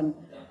just from an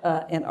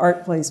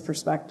ArtPlace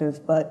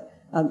perspective, but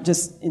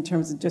just in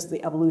terms of just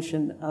the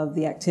evolution of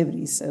the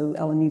activities. So,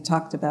 Ellen, you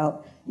talked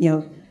about,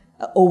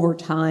 over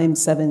time,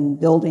 7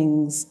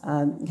 buildings.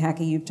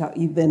 Kaki,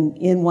 you've been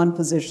in one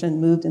position,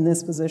 moved in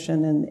this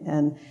position,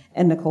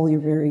 and Nicole, you're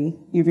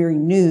very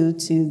new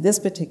to this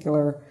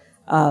particular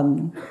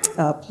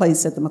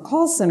place at the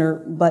McColl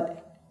Center,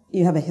 but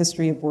you have a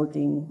history of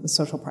working with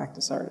social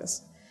practice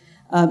artists.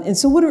 And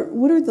so, what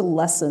are the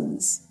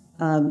lessons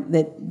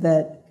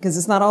that because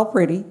it's not all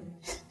pretty,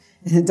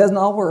 and it doesn't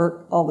all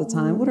work all the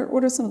time.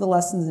 What are some of the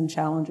lessons and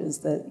challenges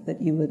that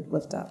you would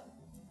lift up?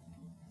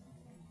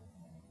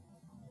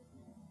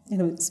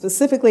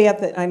 Specifically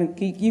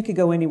you could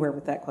go anywhere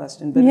with that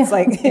question, but it's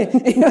like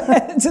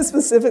just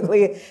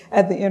specifically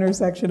at the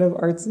intersection of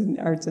arts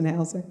and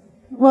housing.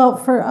 Well,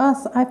 for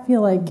us, I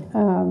feel like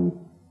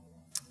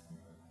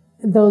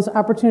those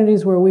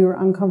opportunities where we were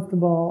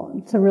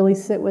uncomfortable, to really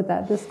sit with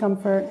that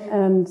discomfort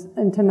and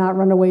to not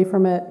run away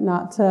from it,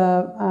 not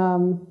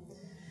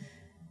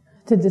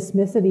to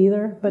dismiss it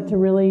either, but to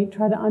really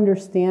try to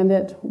understand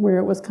it, where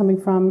it was coming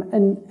from,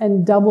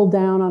 and double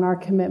down on our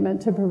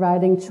commitment to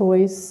providing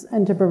choice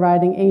and to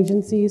providing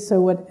agency. So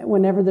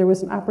whenever there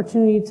was an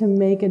opportunity to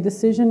make a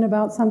decision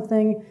about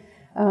something,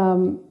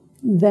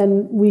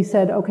 then we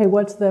said, okay,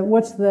 what's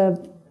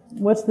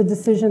the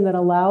decision that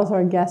allows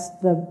our guests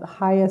the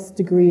highest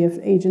degree of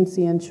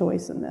agency and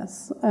choice in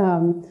this?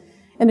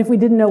 And if we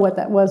didn't know what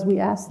that was, we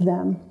asked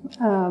them.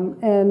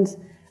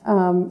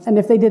 And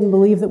if they didn't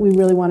believe that we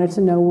really wanted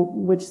to know,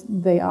 which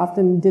they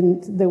often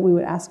didn't, that we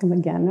would ask them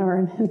again or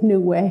in a new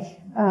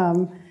way.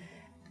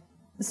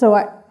 So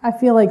I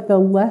feel like the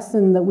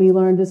lesson that we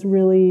learned is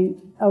really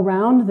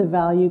around the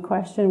value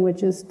question,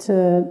 which is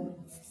to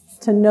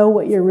know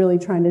what you're really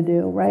trying to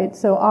do, right?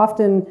 So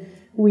often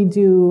we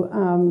do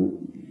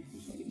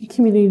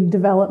community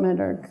development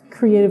or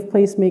creative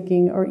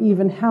placemaking or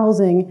even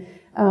housing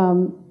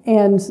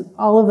And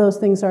all of those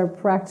things are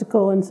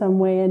practical in some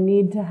way and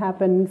need to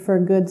happen for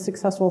good,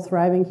 successful,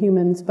 thriving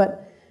humans.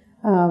 But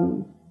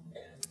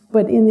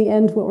in the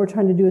end, what we're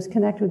trying to do is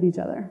connect with each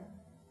other,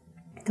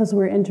 because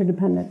we're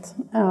interdependent,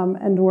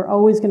 and we're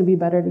always going to be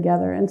better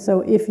together. And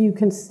so if you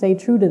can stay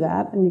true to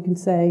that, and you can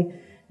say,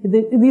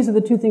 these are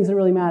the two things that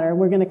really matter.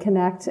 We're going to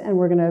connect, and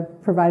we're going to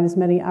provide as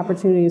many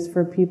opportunities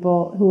for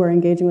people who are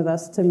engaging with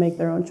us to make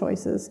their own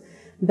choices.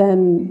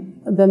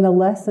 Then the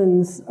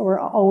lessons were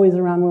always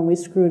around when we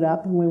screwed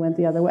up and we went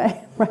the other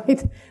way,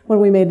 right? When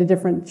we made a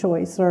different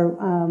choice,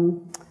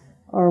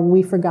 or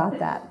we forgot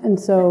that. And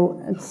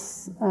so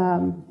it's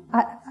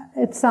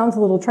it sounds a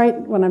little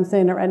trite when I'm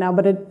saying it right now,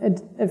 but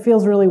it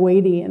feels really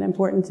weighty and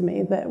important to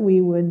me that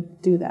we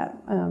would do that.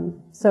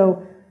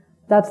 So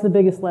that's the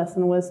biggest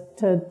lesson, was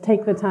to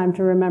take the time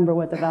to remember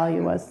what the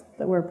value was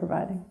that we're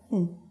providing.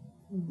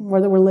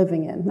 Or that we're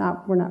living in.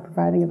 We're not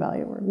providing a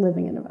value, we're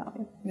living in a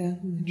value. Yeah,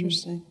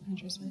 interesting.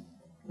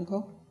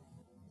 Nicole?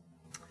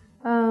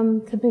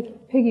 To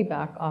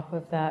piggyback off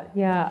of that,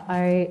 yeah,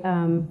 I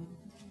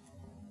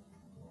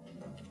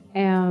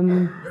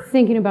am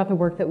thinking about the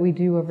work that we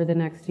do over the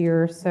next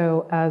year or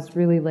so as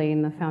really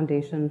laying the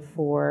foundation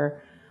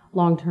for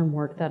long-term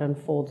work that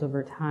unfolds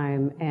over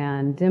time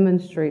and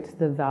demonstrates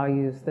the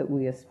values that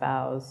we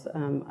espouse.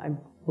 I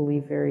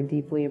believe very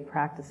deeply in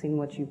practicing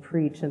what you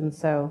preach, and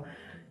so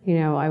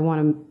I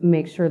want to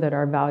make sure that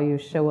our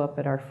values show up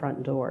at our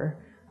front door.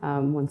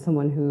 When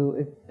someone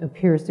who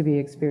appears to be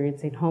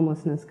experiencing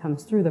homelessness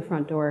comes through the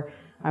front door,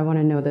 I want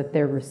to know that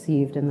they're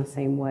received in the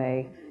same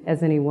way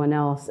as anyone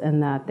else,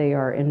 and that they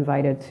are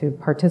invited to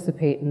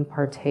participate and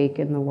partake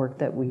in the work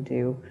that we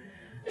do.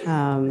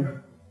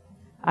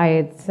 I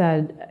had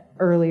said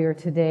earlier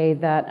today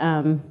that,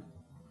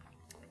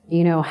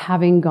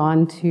 having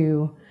gone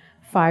to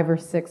 5 or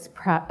 6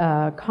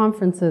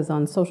 conferences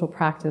on social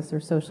practice or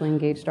socially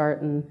engaged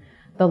art in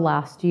the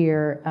last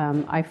year,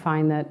 I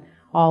find that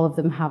all of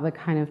them have a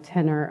kind of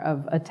tenor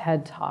of a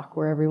TED Talk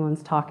where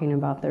everyone's talking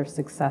about their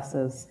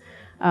successes.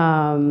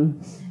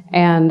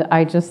 And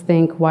I just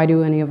think, why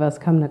do any of us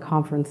come to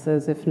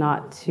conferences if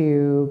not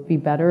to be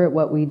better at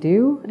what we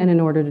do? And in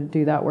order to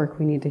do that work,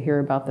 we need to hear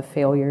about the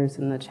failures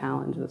and the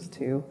challenges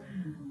too,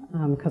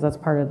 because that's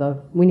part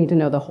of we need to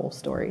know the whole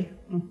story.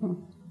 Mm-hmm.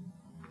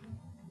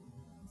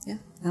 Yeah,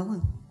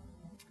 Ellen.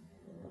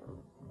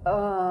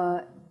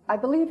 I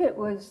believe it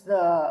was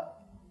the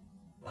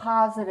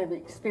positive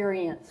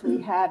experience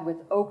we had with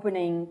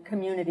opening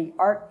community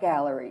art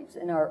galleries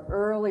in our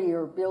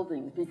earlier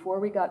buildings before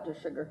we got to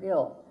Sugar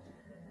Hill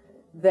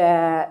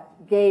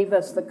that gave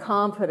us the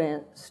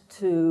confidence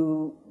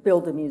to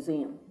build a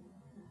museum.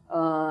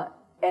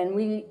 And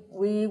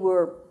we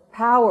were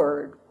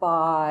powered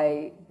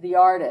by the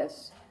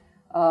artists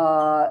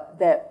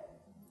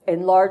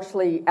and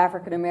largely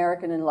African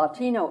American and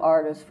Latino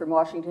artists from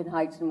Washington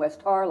Heights and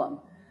West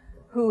Harlem,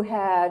 who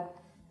had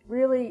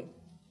really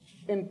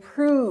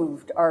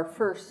improved our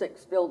first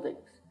 6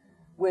 buildings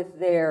with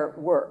their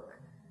work.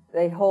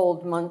 They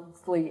hold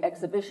monthly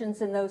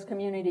exhibitions in those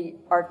community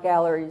art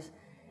galleries,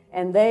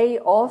 and they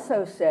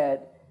also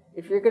said,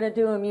 if you're going to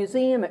do a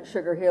museum at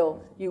Sugar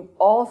Hill, you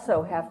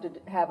also have to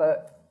have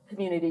a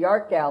community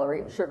art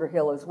gallery at Sugar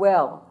Hill as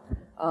well,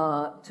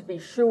 to be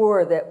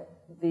sure that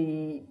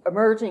the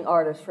emerging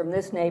artists from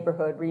this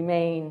neighborhood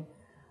remain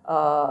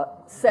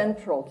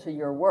central to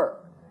your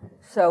work.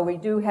 So we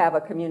do have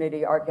a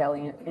community art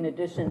gallery in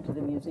addition to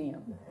the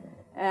museum.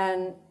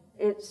 And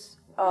it's,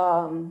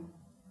 the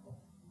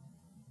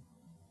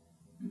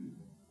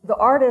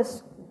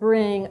artists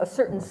bring a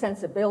certain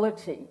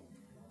sensibility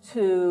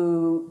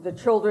to the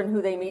children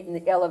who they meet in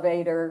the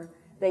elevator.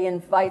 They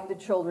invite the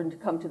children to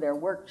come to their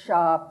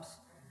workshops.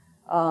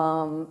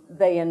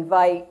 They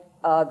invite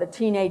the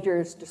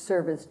teenagers to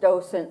serve as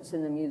docents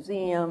in the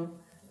museum.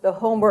 The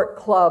homework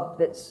club,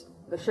 that's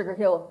the Sugar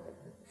Hill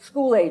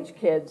school-age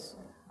kids,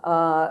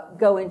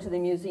 go into the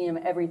museum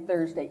every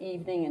Thursday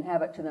evening and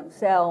have it to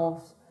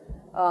themselves.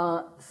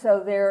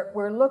 So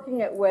we're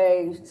looking at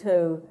ways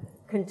to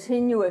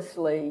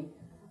continuously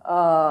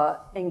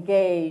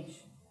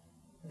engage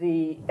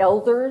the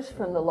elders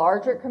from the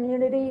larger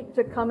community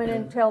to come in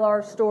and tell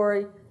our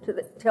story,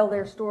 tell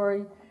their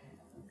story.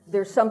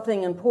 There's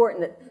something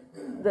important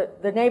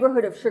that the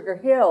neighborhood of Sugar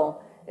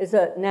Hill is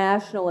a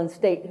national and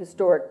state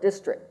historic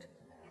district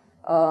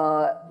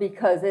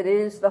because it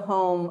is the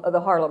home of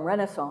the Harlem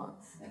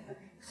Renaissance.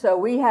 So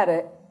we had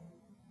a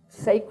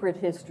sacred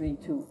history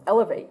to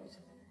elevate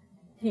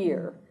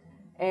here.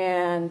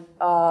 And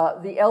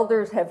the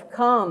elders have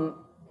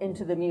come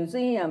into the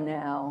museum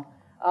now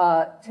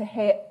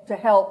to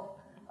help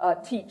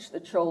teach the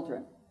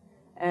children.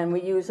 And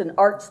we use an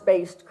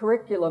arts-based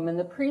curriculum in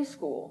the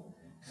preschool.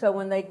 So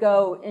when they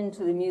go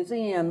into the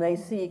museum, they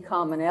see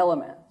common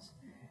elements.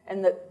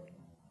 And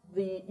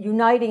the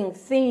uniting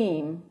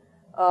theme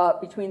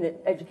between the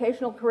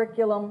educational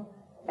curriculum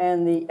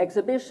and the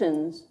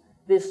exhibitions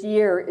this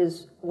year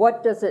is,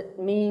 what does it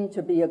mean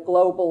to be a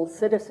global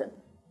citizen?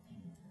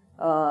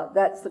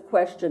 That's the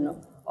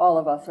question all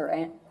of us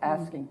are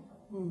asking.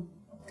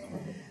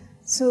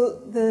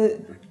 So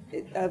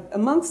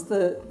amongst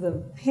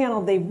the panel,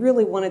 they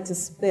really wanted to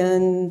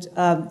spend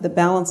the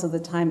balance of the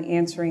time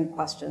answering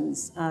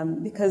questions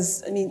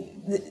because, I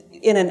mean,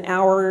 in an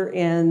hour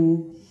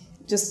and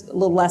just a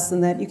little less than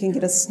that, you can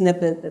get a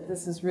snippet that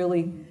this is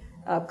really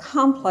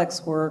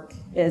complex work.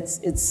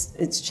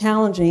 It's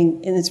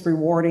challenging and it's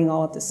rewarding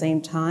all at the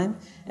same time.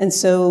 And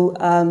so,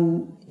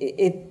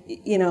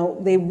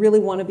 they really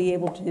want to be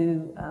able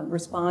to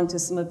respond to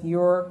some of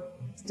your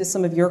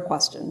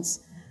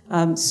questions.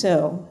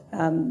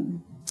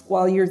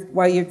 While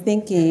you're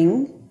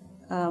thinking,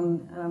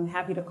 I'm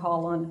happy to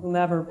call on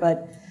whomever,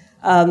 but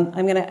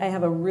I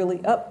have a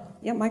really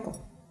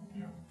Michael.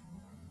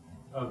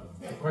 A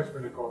question for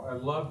Nicole. I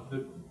love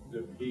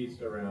the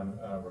piece around.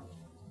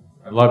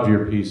 I loved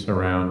your piece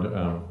around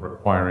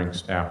requiring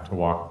staff to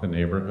walk the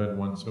neighborhood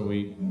once a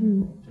week,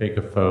 take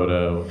a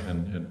photo,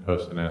 and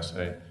post an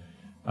essay.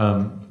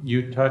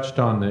 You touched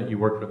on that. You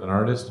worked with an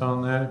artist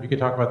on that. If you could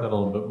talk about that a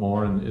little bit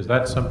more, and is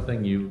that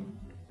something you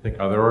think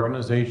other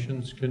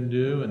organizations can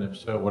do? And if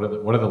so, what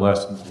are the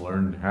lessons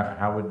learned?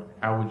 How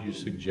would you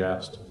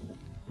suggest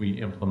we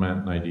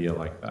implement an idea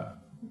like that?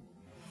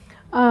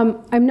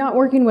 I'm not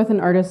working with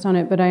an artist on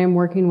it, but I am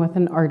working with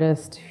an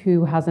artist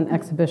who has an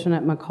exhibition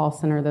at McColl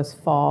Center this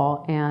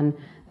fall, and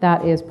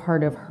that is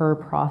part of her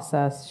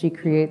process. She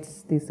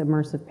creates these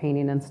immersive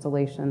painting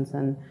installations,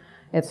 and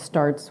it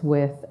starts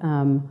with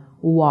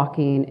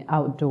walking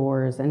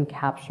outdoors and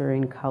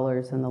capturing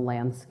colors in the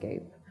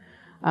landscape.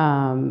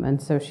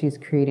 And so she's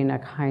creating a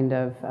kind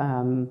of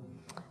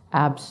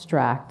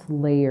abstract,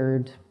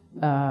 layered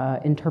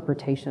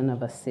interpretation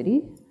of a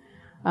city.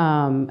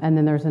 And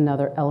then there's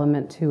another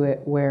element to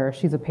it where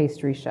she's a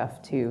pastry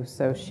chef too.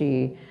 So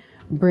she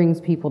brings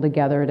people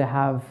together to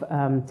have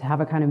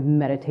a kind of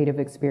meditative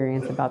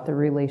experience about the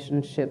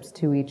relationships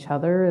to each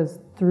other is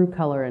through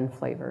color and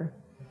flavor.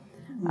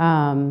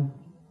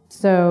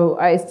 So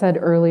I said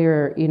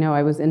earlier,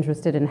 I was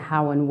interested in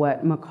how and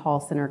what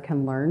McColl Center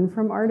can learn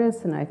from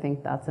artists, and I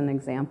think that's an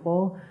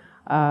example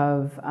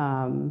of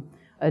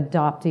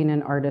adopting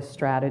an artist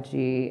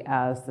strategy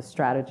as the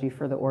strategy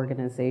for the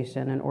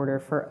organization in order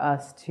for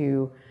us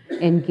to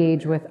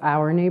engage with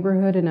our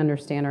neighborhood and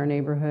understand our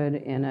neighborhood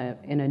in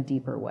a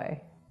deeper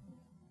way.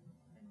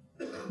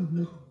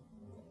 Mm-hmm.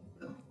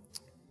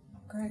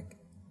 Greg,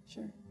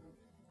 sure.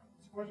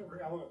 It's a question for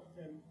Ellen,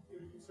 and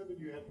you said that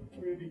you had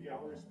community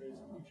gallery space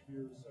in each of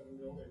your 7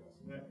 buildings.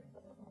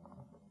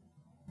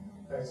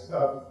 Thanks.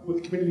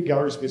 With community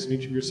gallery space in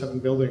each of your 7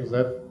 buildings,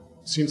 that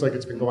seems like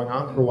it's been going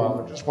on for a while.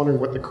 I'm just wondering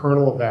what the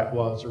kernel of that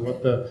was, or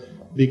what the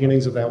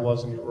beginnings of that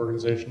was in your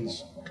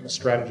organization's kind of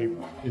strategy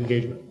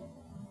engagement.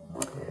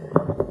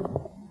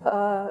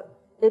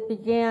 It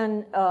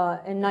began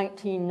in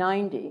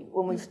 1990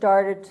 when we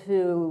started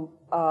to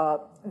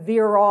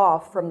veer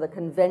off from the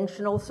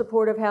conventional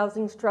supportive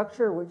housing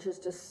structure, which is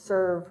to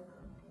serve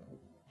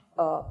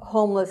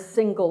homeless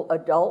single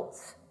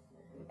adults,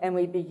 and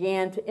we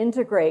began to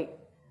integrate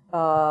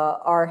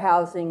our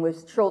housing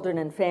with children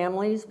and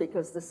families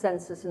because the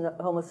census in the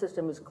homeless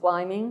system was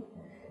climbing.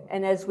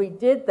 And as we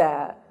did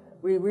that,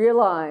 we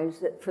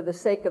realized that for the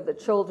sake of the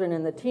children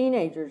and the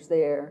teenagers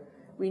there,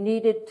 we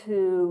needed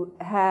to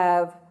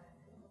have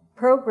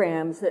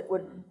programs that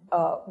would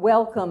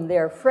welcome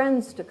their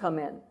friends to come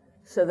in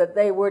so that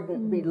they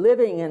wouldn't be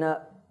living in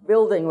a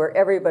building where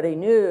everybody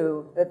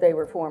knew that they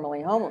were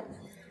formerly homeless.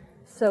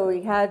 So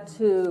we had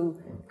to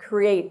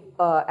create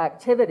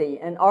activity,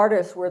 and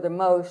artists were the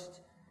most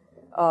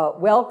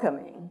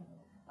welcoming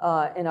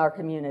in our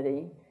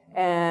community.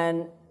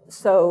 And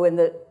so in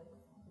the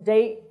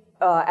day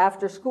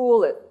after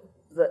school,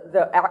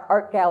 the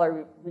art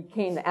gallery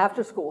became the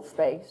after school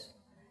space.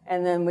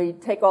 And then we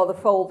take all the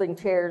folding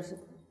chairs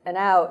and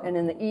out, and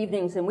in the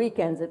evenings and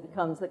weekends it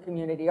becomes the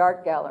community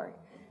art gallery.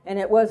 And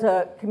it was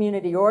a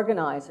community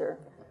organizer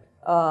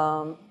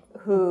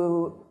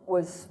who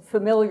was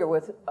familiar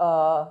with,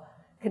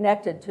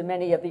 connected to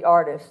many of the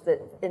artists that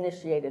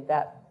initiated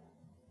that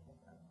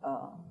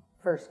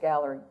first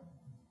gallery.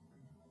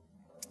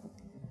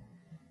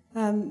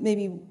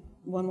 Maybe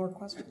one more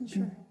question,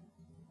 sure.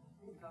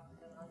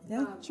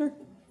 Yeah, sure.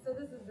 So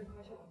this is the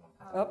question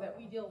that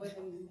we deal with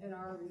in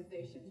our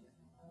organization.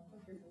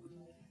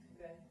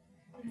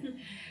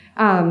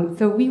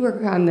 So we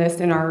work on this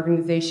in our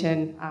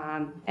organization,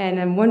 and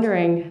I'm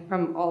wondering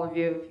from all of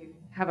you, if you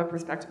have a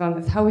perspective on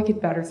this, how we could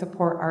better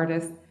support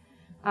artists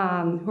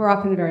who are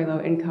often very low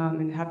income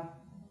and have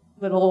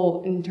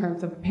little in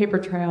terms of a paper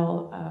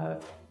trail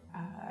of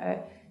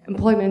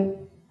employment,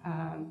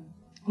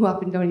 who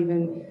often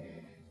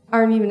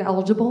aren't even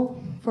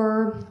eligible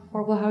for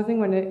affordable housing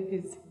when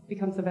it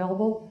becomes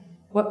available.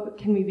 What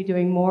can we be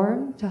doing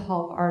more to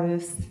help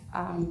artists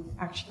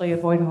actually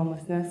avoid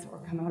homelessness or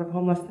come out of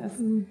homelessness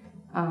in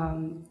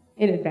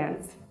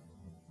advance?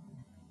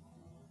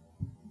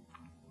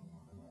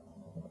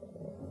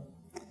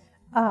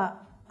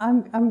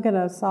 I'm going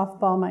to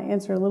softball my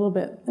answer a little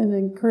bit and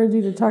encourage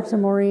you to talk to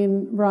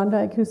Maureen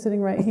Brondike, who's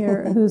sitting right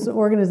here, whose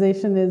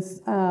organization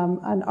is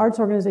an arts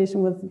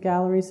organization with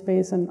gallery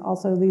space and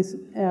also these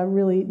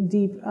really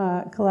deep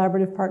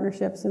collaborative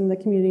partnerships in the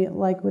community,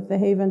 like with The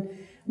Haven.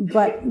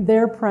 But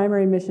their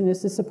primary mission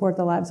is to support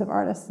the lives of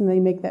artists, and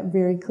they make that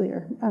very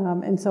clear.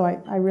 And so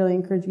I really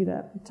encourage you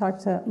to talk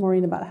to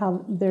Maureen about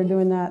how they're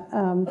doing that.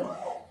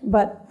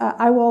 But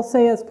I will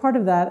say, as part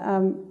of that,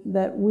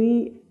 that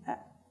we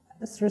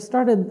sort of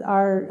started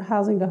our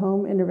housing to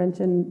home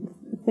intervention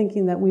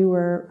thinking that we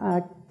were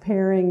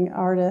pairing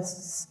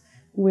artists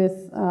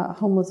with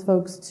homeless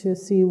folks to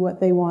see what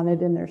they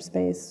wanted in their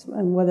space,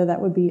 and whether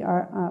that would be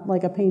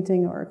like a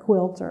painting or a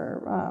quilt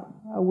or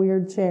a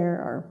weird chair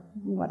or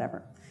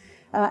whatever.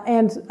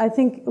 And I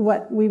think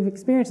what we've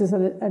experienced is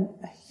that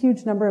a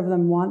huge number of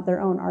them want their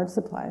own art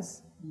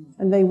supplies,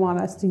 and they want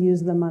us to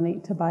use the money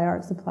to buy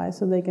art supplies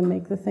so they can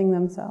make the thing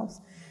themselves.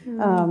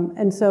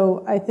 And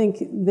so I think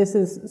this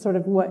is sort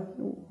of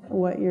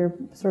what you're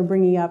sort of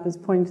bringing up, is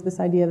pointing to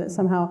this idea that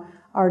somehow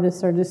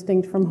artists are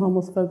distinct from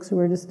homeless folks, who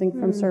are distinct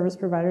from service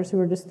providers, who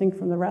are distinct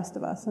from the rest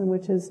of us, and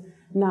which is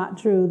not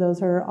true.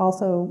 Those are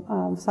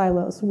also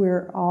silos.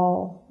 We're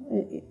all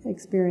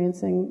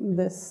experiencing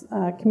this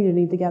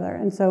community together.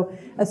 And so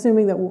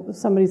assuming that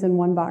somebody's in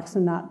one box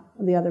and not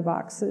the other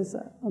box is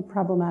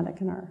problematic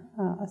in our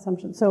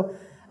assumption. So,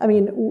 I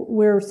mean,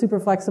 we're super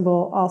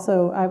flexible.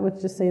 Also, I would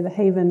just say the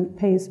Haven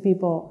pays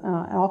people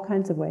all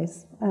kinds of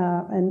ways,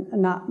 and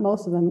not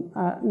most of them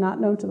not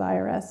known to the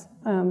IRS,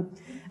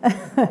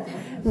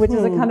 which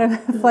is a kind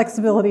of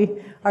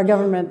flexibility our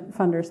government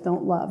funders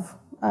don't love.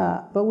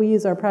 But we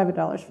use our private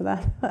dollars for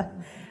that.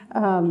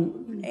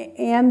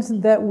 And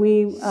that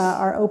we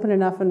are open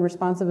enough and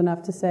responsive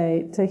enough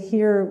to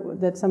hear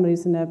that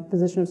somebody's in a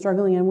position of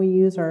struggling, and we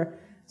use our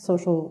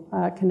social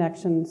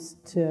connections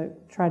to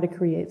try to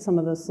create some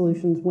of those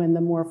solutions when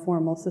the more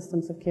formal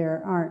systems of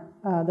care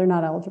they're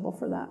not eligible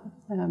for that.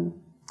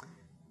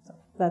 So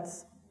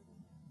that's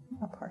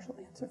a partial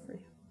answer for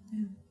you.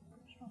 Yeah.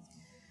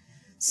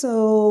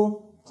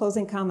 So,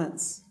 closing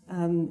comments.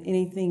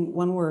 Anything,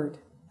 one word.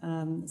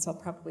 So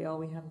probably all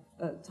we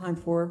have time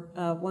for.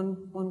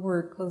 One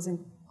word,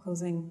 closing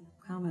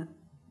comment.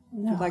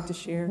 No. You'd like to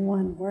share?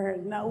 One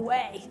word, no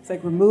way. It's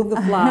like remove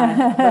the fly,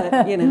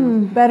 but you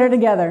know. Better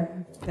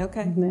together.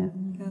 Okay. Yeah.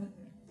 Got it.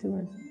 2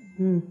 words.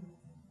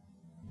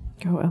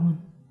 Go, Ellen.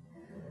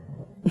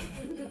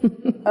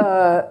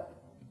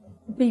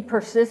 Be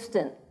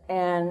persistent,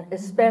 and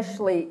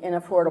especially in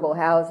affordable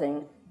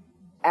housing,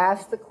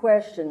 ask the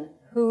question,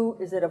 who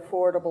is it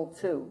affordable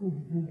to?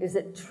 Mm-hmm. Is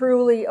it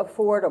truly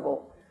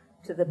affordable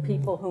to the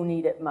people who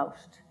need it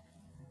most?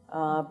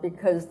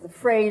 Because the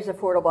phrase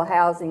affordable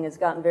housing has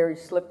gotten very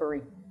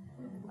slippery,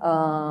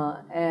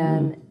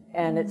 and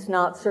it's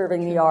not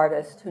serving the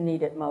artists who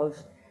need it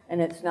most,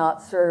 and it's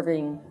not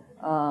serving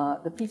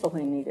the people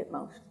who need it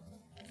most.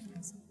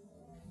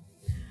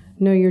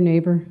 Know your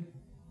neighbor.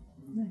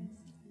 Nice.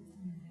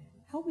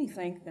 Help me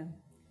thank them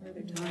for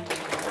their time.